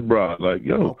clap the broad. Like,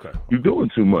 you're doing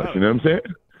too much. You know what I'm saying?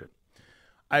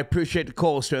 I appreciate the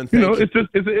call, sir. And thank you. It's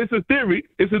a theory.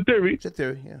 It's a theory. It's a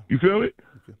theory, yeah. You feel me?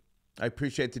 Okay. I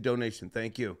appreciate the donation.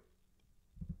 Thank you.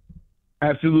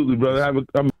 Absolutely, brother.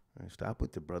 Stop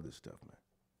with the brother stuff,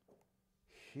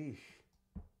 man. Sheesh.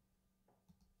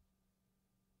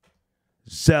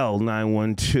 Zell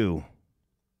 912.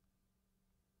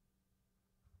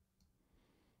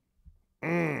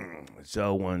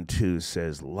 Zell 12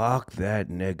 says, lock that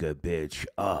nigga bitch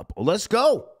up. Well, let's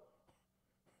go.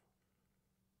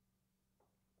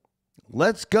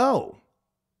 Let's go.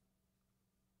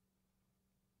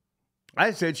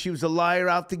 I said she was a liar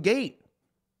out the gate.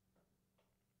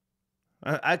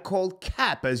 I called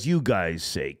cap, as you guys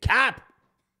say. Cap.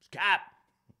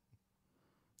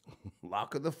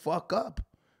 Lock her the fuck up.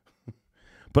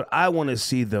 But I want to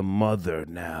see the mother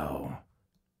now.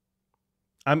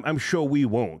 I'm sure we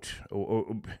won't.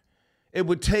 It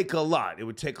would take a lot. It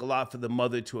would take a lot for the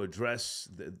mother to address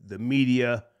the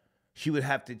media. She would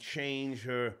have to change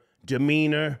her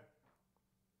demeanor.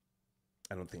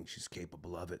 I don't think she's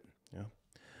capable of it. Yeah.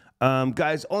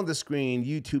 Guys, on the screen,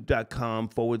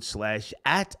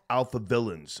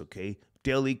 youtube.com/@alphavillains, okay?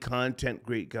 Daily content,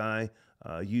 great guy.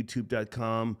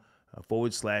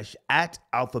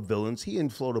 youtube.com/@alphavillains. He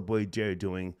and Florida Boy Jerry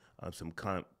doing some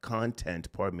content,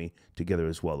 together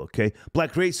as well, okay?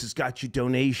 Black Racist got your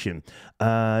donation.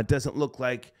 Doesn't look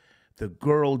like the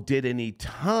girl did any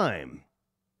time,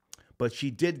 but she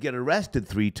did get arrested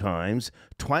 3 times,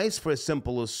 twice for a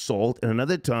simple assault and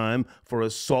another time for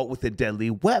assault with a deadly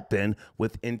weapon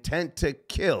with intent to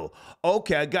kill.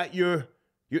 Okay, I got your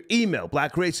email,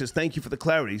 Black Racist. Thank you for the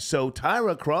clarity. So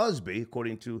Tyra Crosby,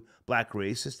 according to Black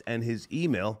Racist and his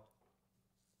email,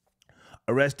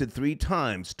 arrested 3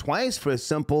 times, twice for a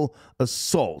simple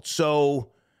assault.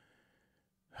 So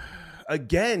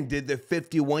again, did the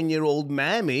 51-year-old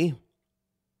mammy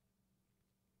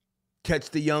catch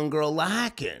the young girl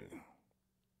lacking?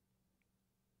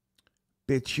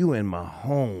 Bitch, you in my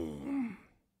home.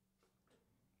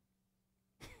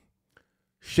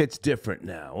 Shit's different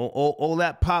now. All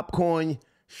that popcorn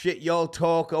shit y'all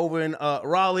talk over in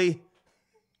Raleigh,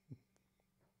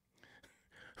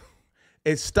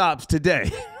 it stops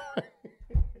today.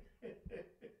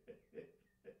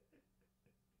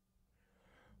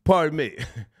 Pardon me.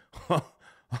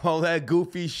 All that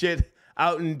goofy shit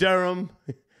out in Durham,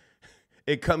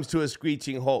 it comes to a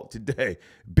screeching halt today.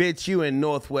 Bitch, you in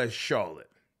Northwest Charlotte.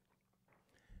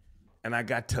 And I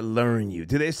got to learn you.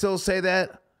 Do they still say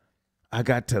that? I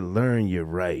got to learn you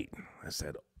right. That's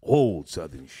that old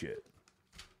Southern shit.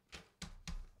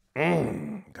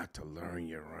 Got to learn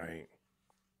you right.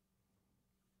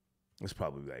 It's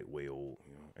probably like way old.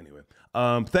 Anyway,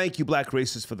 thank you, Black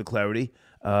Racist, for the clarity.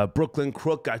 Brooklyn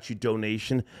Crook got your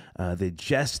donation. The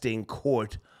jesting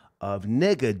court of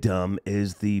niggadom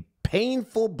is the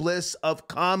painful bliss of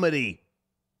comedy.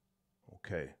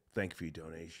 Okay, thank you for your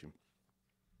donation.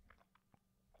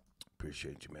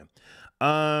 Appreciate you, man.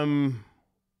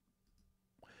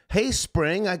 Hey,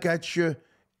 Spring, I got your...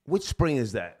 Which Spring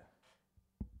is that?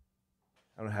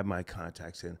 I don't have my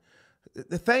contacts in.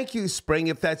 Thank you, Spring,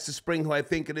 if that's the Spring who I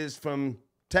think it is from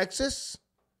Texas.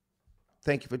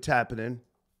 Thank you for tapping in.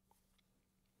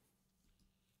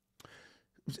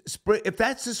 Spring, if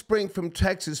that's the Spring from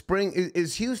Texas, Spring,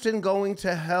 is Houston going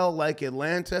to hell like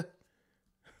Atlanta?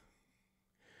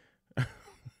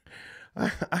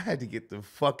 I had to get the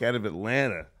fuck out of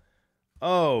Atlanta.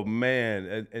 Oh,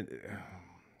 man.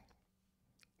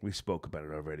 We spoke about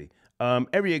it already.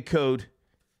 Area code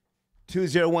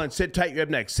 201, sit tight, you're up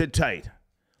next. Sit tight.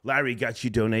 Larry got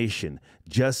your donation.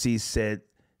 Jussie said,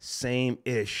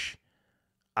 same-ish.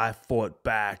 I fought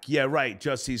back. Yeah, right,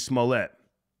 Jussie Smollett.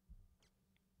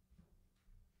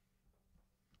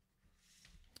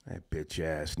 That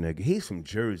bitch-ass nigga. He's from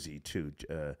Jersey, too,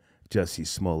 Jussie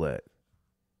Smollett.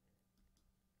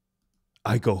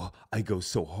 I go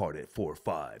so hard at 4 or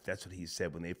 5. That's what he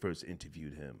said when they first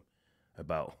interviewed him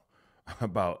about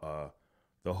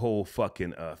the whole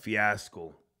fucking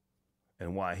fiasco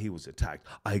and why he was attacked.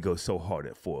 I go so hard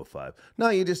at 4 or 5. No,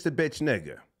 you're just a bitch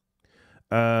nigga.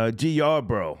 G.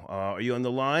 Yarborough, are you on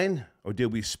the line? Or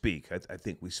did we speak? I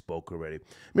think we spoke already.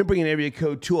 Let me bring in area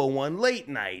code 201. Late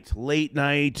night.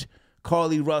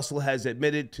 Carlee Russell has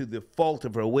admitted to the fault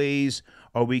of her ways.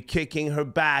 Are we kicking her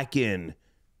back in?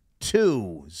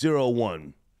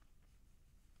 201.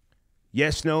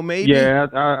 Yes, no, maybe?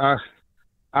 Yeah,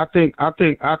 I think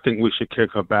we should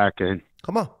kick her back in.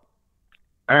 Come on.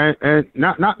 And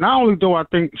not only do I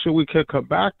think should we kick her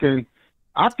back in,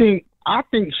 I think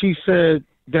she said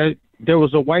that there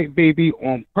was a white baby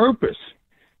on purpose.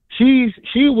 She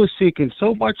was seeking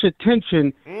so much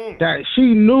attention that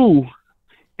she knew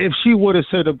if she would have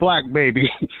said a black baby,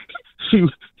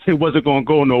 it wasn't gonna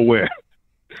go nowhere.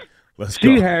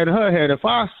 She had her head. If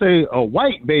I say a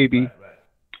white baby, right.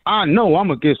 I know I'm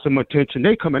gonna get some attention.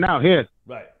 They coming out here.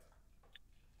 Right.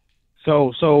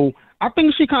 So I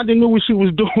think she kind of knew what she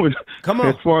was doing. Come on.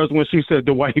 As far as when she said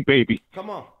the white baby. Come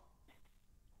on.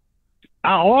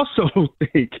 I also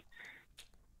think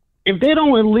if they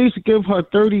don't at least give her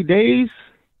 30 days,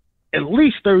 at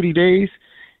least 30 days,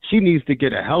 she needs to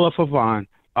get a hell of a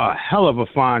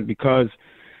fine because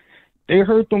they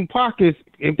hurt them pockets.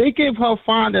 If they give her a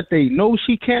fine that they know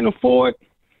she can't afford,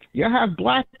 you have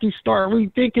blackies start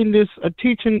rethinking this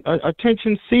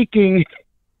attention-seeking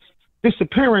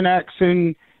disappearing acts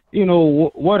and,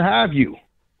 what have you.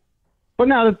 But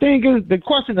now the thing is, the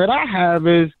question that I have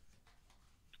is,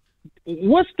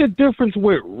 what's the difference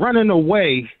with running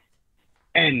away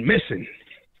and missing?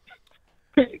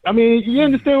 I mean, you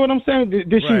understand what I'm saying?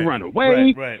 Did she run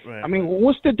away? Right. I mean,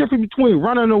 what's the difference between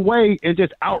running away and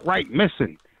just outright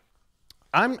missing?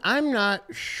 I'm not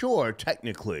sure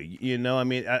technically. I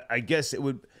mean, I guess it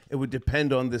would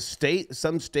depend on the state.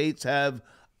 Some states have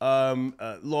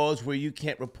laws where you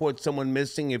can't report someone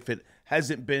missing if it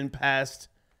hasn't been past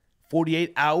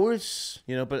 48 hours.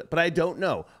 But I don't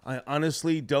know. I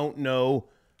honestly don't know.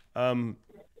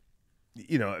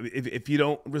 If you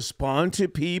don't respond to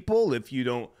people, if you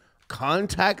don't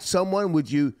contact someone,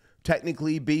 would you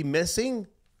technically be missing?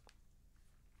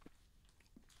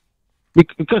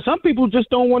 Because some people just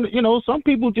don't want to, some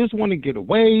people just want to get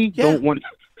away, don't want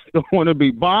to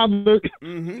be bothered,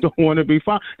 don't want to be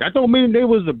found. That don't mean they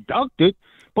was abducted,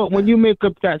 but when you make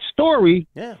up that story,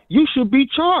 you should be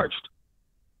charged.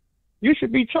 You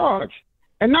should be charged.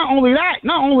 And not only that,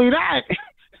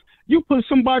 you put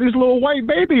somebody's little white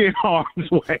baby in harm's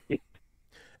way.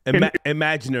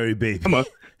 Imaginary baby.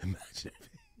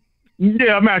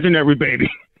 Yeah, imaginary baby.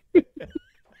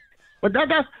 But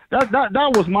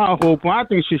that was my whole point. I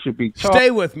think she should be charged. Stay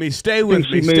with me. Stay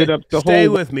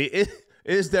with me.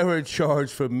 Is there a charge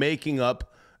for making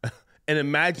up an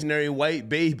imaginary white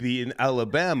baby in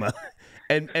Alabama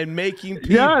and making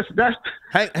people? Yes, that's.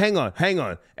 Hang on,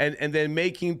 and then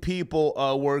making people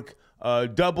work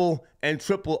double and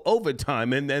triple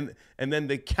overtime, and then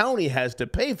the county has to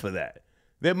pay for that.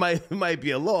 There might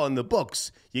be a law in the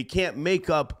books. You can't make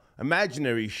up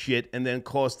imaginary shit and then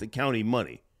cost the county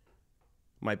money.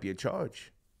 Might be a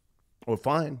charge or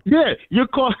fine. Yeah, you're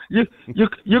causing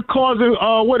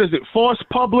what is it? False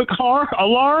public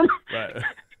alarm? Right.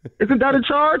 Isn't that a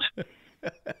charge?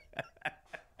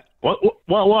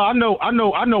 Well, I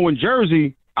know in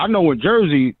Jersey. I believe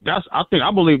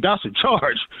that's a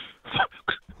charge.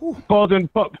 Causing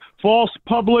false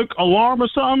public alarm or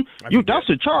something. That's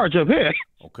a charge up here.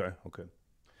 Okay.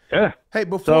 Yeah. Hey,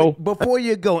 before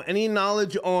you go, any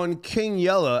knowledge on King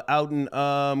Yella out in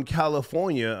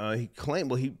California? He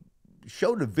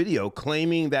showed a video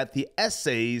claiming that the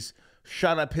essays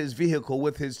shot up his vehicle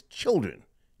with his children.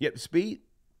 You up to speed?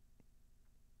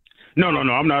 No,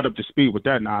 I'm not up to speed with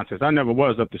that nonsense. I never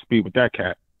was up to speed with that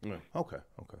cat. Okay.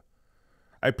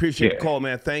 I appreciate the call,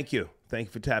 man. Thank you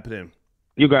for tapping in.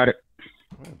 You got it.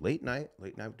 Late night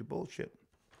with the bullshit.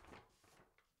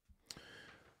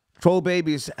 Troll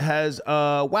Babies has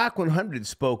Whack 100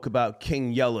 spoke about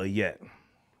King Yella yet.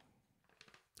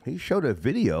 He showed a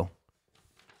video.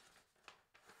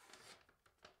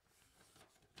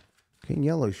 King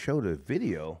Yella showed a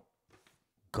video.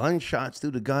 Gunshots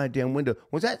through the goddamn window.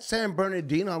 Was that San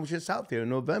Bernardino? I was just out there in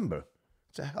November.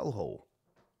 It's a hellhole.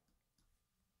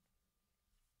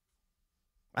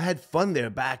 I had fun there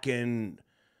back in,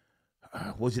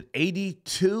 was it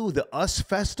 82, the US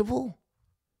Festival?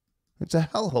 It's a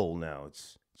hellhole now.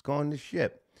 It's gone to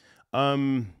shit.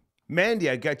 Mandy,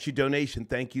 I got your donation.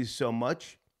 Thank you so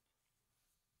much.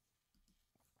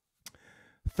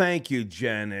 Thank you,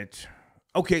 Janet.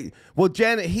 Okay, well,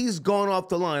 Janet, he's gone off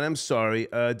the line. I'm sorry.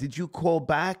 Did you call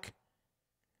back?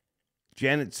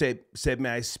 Janet said, may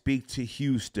I speak to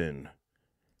Houston?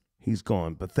 He's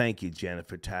gone, but thank you, Janet,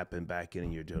 for tapping back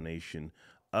in your donation.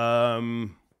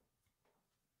 Oba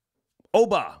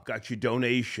got your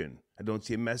donation. I don't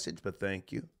see a message, but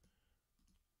thank you.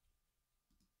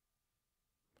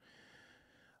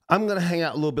 I'm going to hang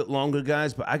out a little bit longer,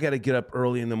 guys, but I got to get up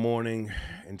early in the morning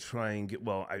and try and get,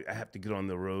 well, I have to get on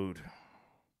the road.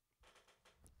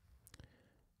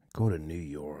 Go to New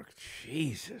York.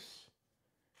 Jesus.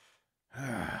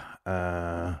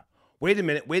 Wait a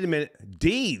minute.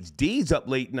 Deeds up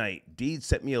late night. Deeds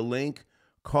sent me a link.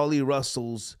 Carlee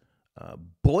Russell's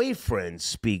boyfriend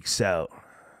speaks out.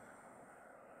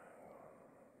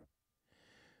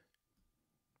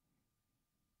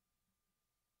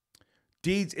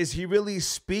 Deeds, is he really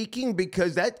speaking?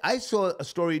 Because I saw a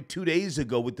story 2 days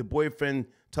ago with the boyfriend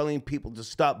telling people to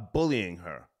stop bullying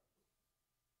her.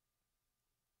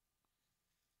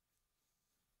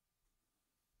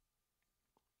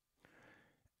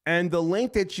 And the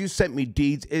link that you sent me,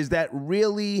 Deeds, is that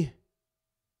really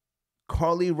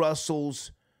Carlee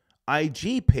Russell's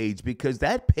IG page? Because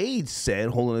that page said,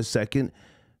 hold on a second,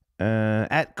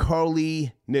 at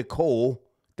Carlee Nicole,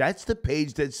 that's the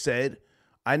page that said,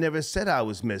 I never said I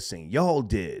was missing. Y'all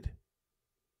did.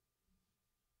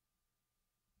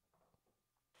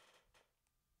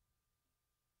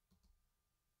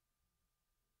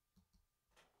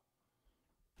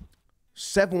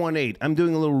 (718). I'm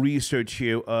doing a little research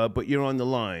here, but you're on the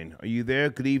line. Are you there?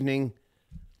 Good evening.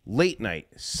 Late night.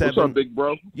 What's up, big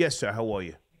bro? Yes, sir. How are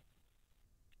you?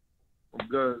 I'm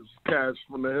good. It's Cash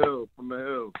from the hill.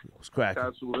 What's cracking?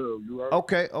 Castle Hill. You heard?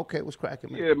 Okay. What's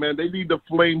cracking, man? Yeah, man. They need to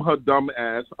flame her dumb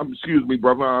ass. Excuse me,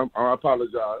 brother. I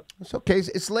apologize. It's okay.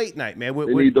 It's late night, man.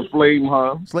 They need to flame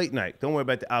her. It's late night. Don't worry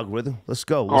about the algorithm. Let's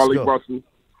go. Carlee Russell.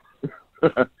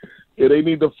 Yeah, they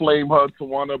need to flame her.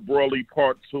 Tawana Brawley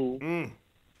Part 2.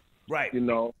 Right. You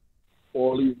know,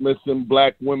 all these missing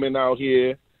black women out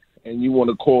here, and you want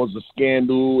to cause a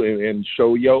scandal and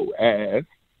show your ass.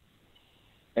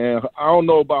 And I don't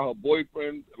know about her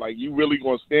boyfriend. Like, you really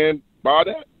gonna stand by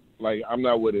that? Like, I'm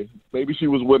not with it. Maybe she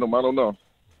was with him. I don't know.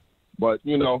 But,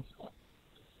 you know,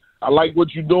 I like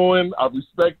what you're doing. I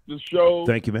respect the show.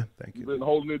 Thank you, man. Thank you. You've been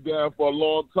holding it down for a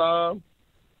long time.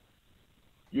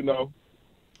 You know.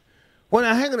 Well,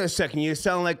 now hang on a second. You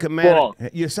sound like a man.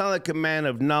 You sound like a man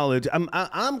of knowledge.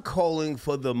 I'm calling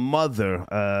for the mother,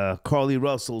 Carlee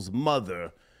Russell's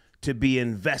mother, to be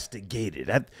investigated.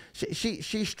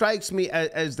 She strikes me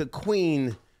as the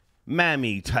Queen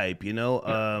Mammy type. You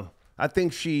know, I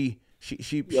think she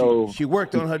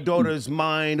worked on her daughter's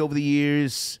mind over the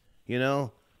years. You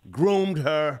know, groomed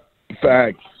her,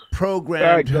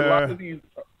 programmed her,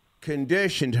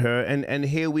 conditioned her, and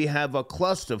here we have a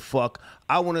clusterfuck.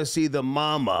 I want to see the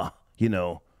mama, you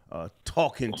know,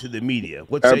 talking to the media.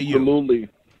 What say you?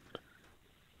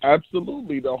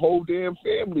 Absolutely, the whole damn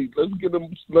family. Let's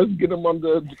get them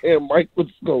under a damn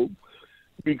microscope,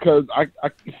 because I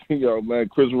man,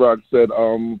 Chris Rock said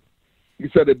he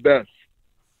said it best.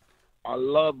 I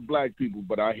love black people,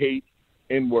 but I hate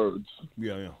N-words.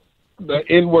 Yeah. The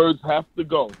N-words have to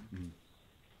go.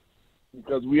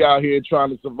 Because we out here trying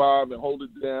to survive and hold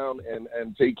it down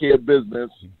and take care of business,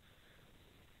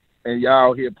 and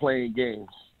y'all out here playing games.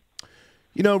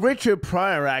 You know, Richard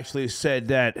Pryor actually said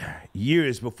that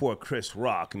years before Chris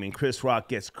Rock. I mean, Chris Rock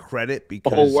gets credit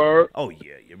because... Oh, word? Oh,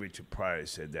 yeah. Richard Pryor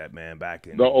said that, man, back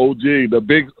in... The OG, the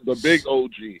big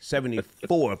OG.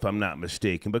 74, if I'm not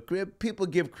mistaken. But people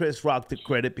give Chris Rock the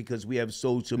credit because we have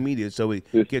social media, so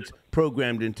it gets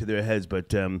programmed into their heads.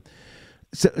 But...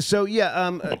 So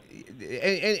yeah.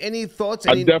 Any thoughts?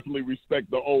 I definitely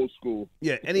respect the old school.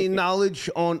 Yeah. Any knowledge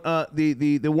on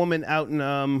the woman out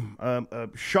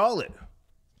in Charlotte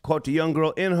caught the young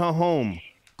girl in her home,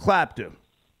 clapped her.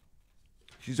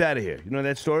 She's out of here. You know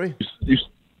that story?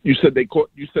 You said they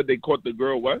caught. You said they caught the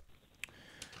girl. What?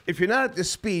 If you're not at the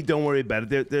speed, don't worry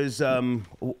about it. There's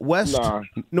northwest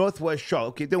Charlotte.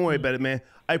 Okay, don't worry about it, man.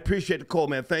 I appreciate the call,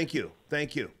 man. Thank you.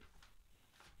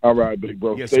 All right, big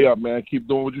bro. Yes, Stay up, man. Keep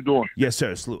doing what you're doing. Yes,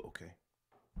 sir. Salute. Okay.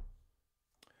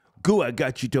 Goo, I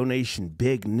got your donation.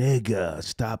 Big nigga.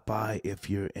 Stop by if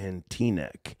you're in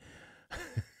Teaneck.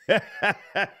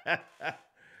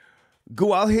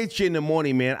 Goo, I'll hit you in the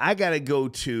morning, man. I got to go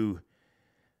to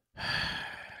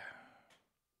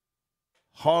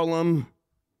Harlem,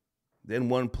 then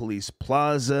One Police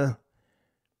Plaza.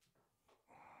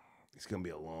 It's going to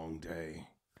be a long day.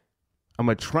 I'm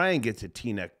going to try and get to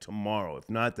Teaneck tomorrow. If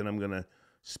not, then I'm going to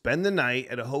spend the night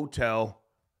at a hotel,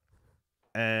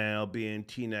 and I'll be in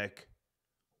Teaneck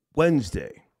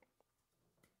Wednesday.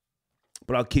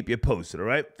 But I'll keep you posted, all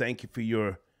right? Thank you for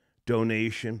your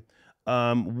donation.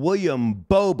 William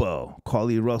Bobo,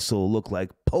 Carlee Russell look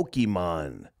like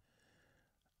Pokemon.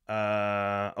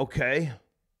 Okay.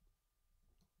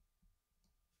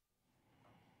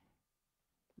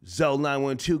 Zell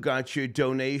 912 got your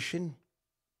donation.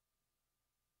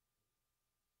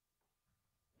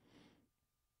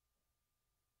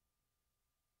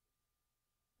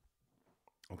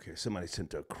 Okay, somebody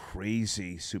sent a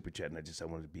crazy super chat, and I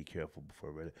wanted to be careful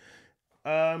before I read it.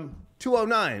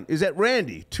 209, is that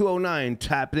Randy? 209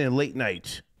 tapping in late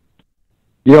night.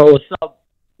 Yo, what's up?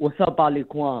 What's up, Ali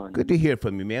Kwan? Good to hear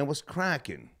from you, man. What's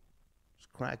cracking? What's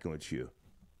cracking with you?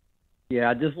 Yeah,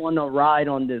 I just want to ride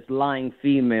on this lying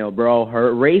female, bro.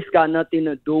 Her race got nothing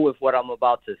to do with what I'm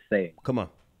about to say. Come on.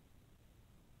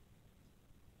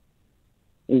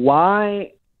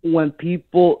 Why, when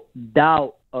people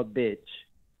doubt a bitch,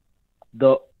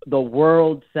 the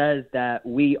world says that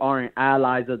we aren't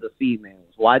allies of the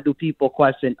females? Why do people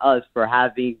question us for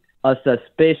having a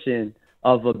suspicion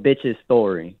of a bitch's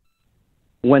story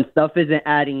when stuff isn't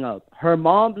adding up? Her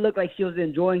mom looked like she was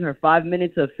enjoying her 5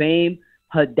 minutes of fame.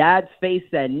 Her dad's face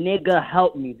said, "Nigga,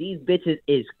 help me. These bitches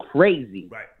is crazy."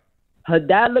 Right. Her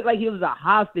dad looked like he was a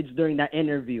hostage during that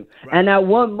interview. Right. And at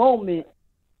one moment,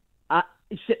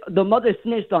 the mother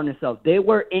snitched on herself. They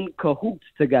were in cahoots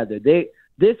together.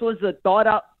 This was a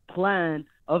thought-out plan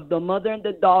of the mother and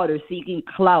the daughter seeking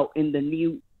clout in the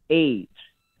new age.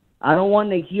 I don't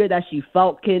want to hear that she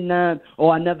felt kidnapped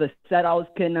or I never said I was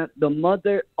kidnapped. The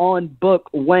mother on book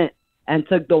went and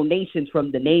took donations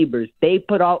from the neighbors. They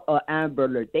put out an Amber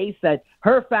Alert. They said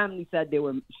her family said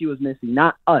she was missing,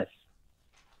 not us.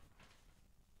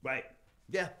 Right.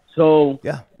 Yeah. So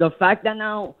yeah, the fact that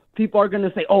now people are going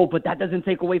to say, oh, but that doesn't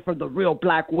take away from the real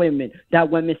black women that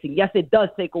went missing. Yes, it does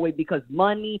take away, because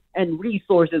money and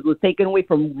resources was taken away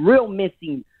from real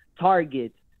missing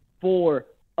targets for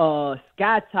a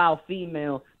scat-child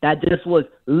female that just was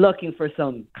looking for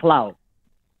some clout.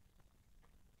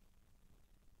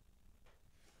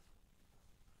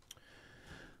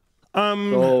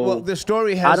 Well, the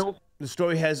story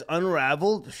has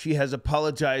unraveled. She has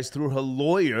apologized through her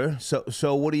lawyer.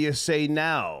 So what do you say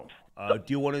now? Do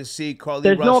you want to see Carlee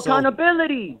There's Russell? no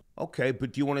accountability. Okay,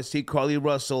 but do you want to see Carlee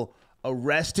Russell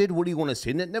arrested? What do you want to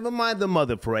see? Never mind the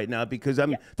mother for right now, because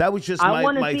that was just my theory. I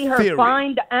want to see her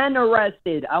fined and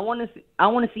arrested. I want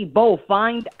to see both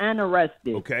fined and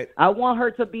arrested. Okay. I want her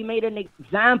to be made an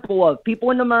example of.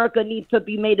 People in America need to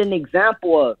be made an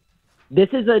example of. This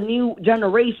is a new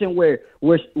generation where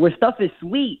stuff is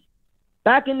sweet.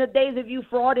 Back in the days, if you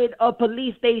frauded a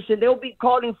police station, they'll be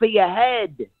calling for your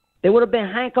head. There would have been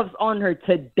handcuffs on her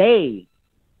today.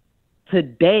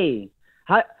 Today.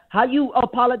 How you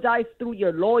apologize through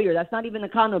your lawyer? That's not even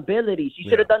accountability. She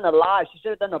should have done a live. She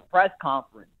should have done a press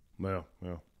conference. Well.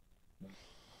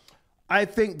 I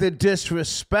think the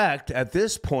disrespect at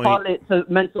this point... Call it to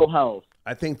mental health.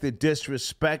 I think the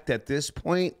disrespect at this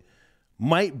point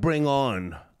might bring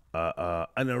on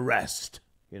an arrest,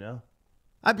 you know?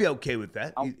 I'd be okay with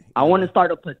that. I want to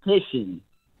start a petition.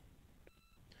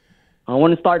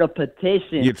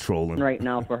 You're trolling right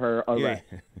now for her arrest.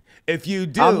 Yeah. If you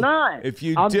do, I'm not.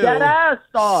 I'm dead ass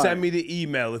star. Send me the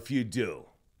email if you do.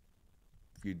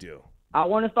 I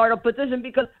want to start a petition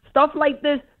because stuff like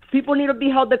this, people need to be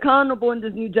held accountable in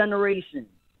this new generation.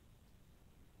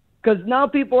 Because now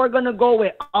people are gonna go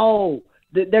with,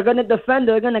 they're gonna defend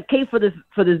her, they're gonna case for this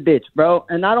bitch, bro.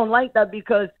 And I don't like that,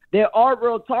 because there are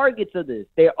real targets of this.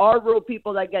 There are real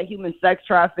people that get human sex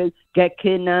trafficked, get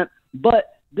kidnapped,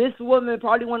 but this woman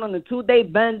probably went on a 2-day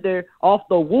bender off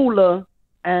the Woola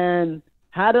and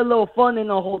had a little fun in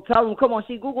a hotel room. Come on,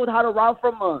 she Googled how to route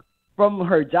from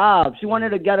her job. She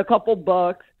wanted to get a couple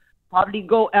bucks, probably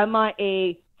go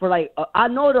MIA for I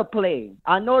know the play.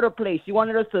 She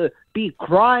wanted us to be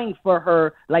crying for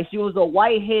her like she was a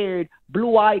white-haired,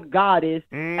 blue-eyed goddess,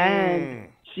 and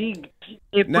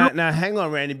Now, hang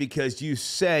on, Randy, because you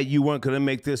said you weren't going to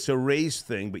make this a race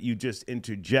thing, but you just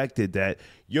interjected that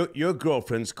your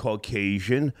girlfriend's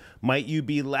Caucasian. Might you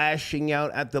be lashing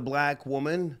out at the black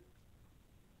woman?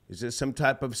 Is there some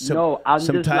type of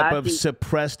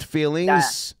suppressed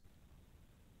feelings?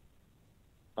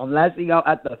 I'm lashing out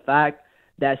at the fact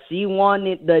that she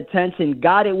wanted the attention,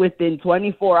 got it within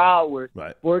 24 hours,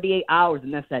 48 hours,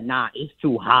 and then said, nah, it's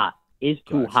too hot. is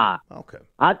too high. Okay.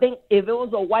 I think if it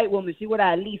was a white woman, she would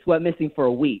have at least went missing for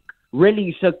a week.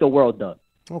 Really shook the world up.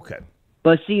 Okay.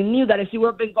 But she knew that if she would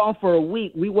have been gone for a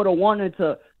week, we would have wanted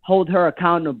to hold her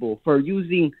accountable for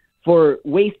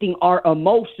wasting our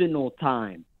emotional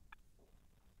time.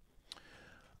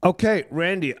 Okay,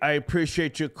 Randy, I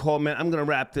appreciate your call, man. I'm going to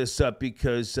wrap this up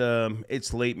because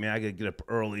it's late, man. I got to get up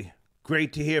early.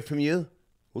 Great to hear from you.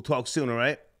 We'll talk soon, all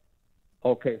right?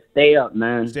 Okay, stay up,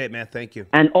 man. Stay up, man. Thank you.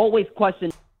 And always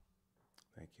question.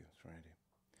 Thank you. It's Randy.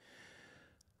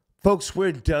 Folks,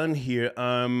 we're done here.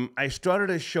 I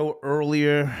started a show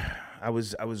earlier. I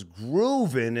was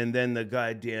grooving, and then the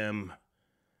goddamn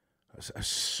a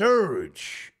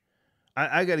surge.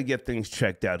 I got to get things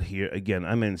checked out here. Again,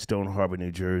 I'm in Stone Harbor,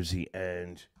 New Jersey,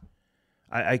 and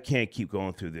I can't keep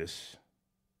going through this.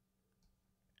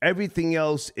 Everything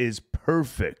else is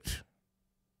perfect.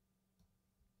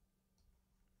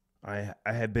 I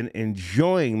have been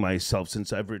enjoying myself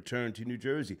since I've returned to New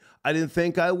Jersey. I didn't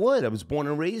think I would. I was born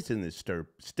and raised in this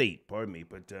state, pardon me,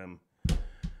 but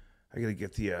I got to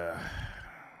get the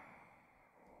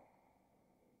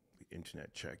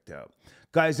internet checked out.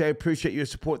 Guys, I appreciate your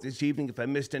support this evening. If I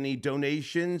missed any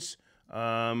donations,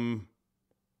 it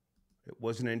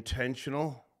wasn't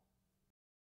intentional.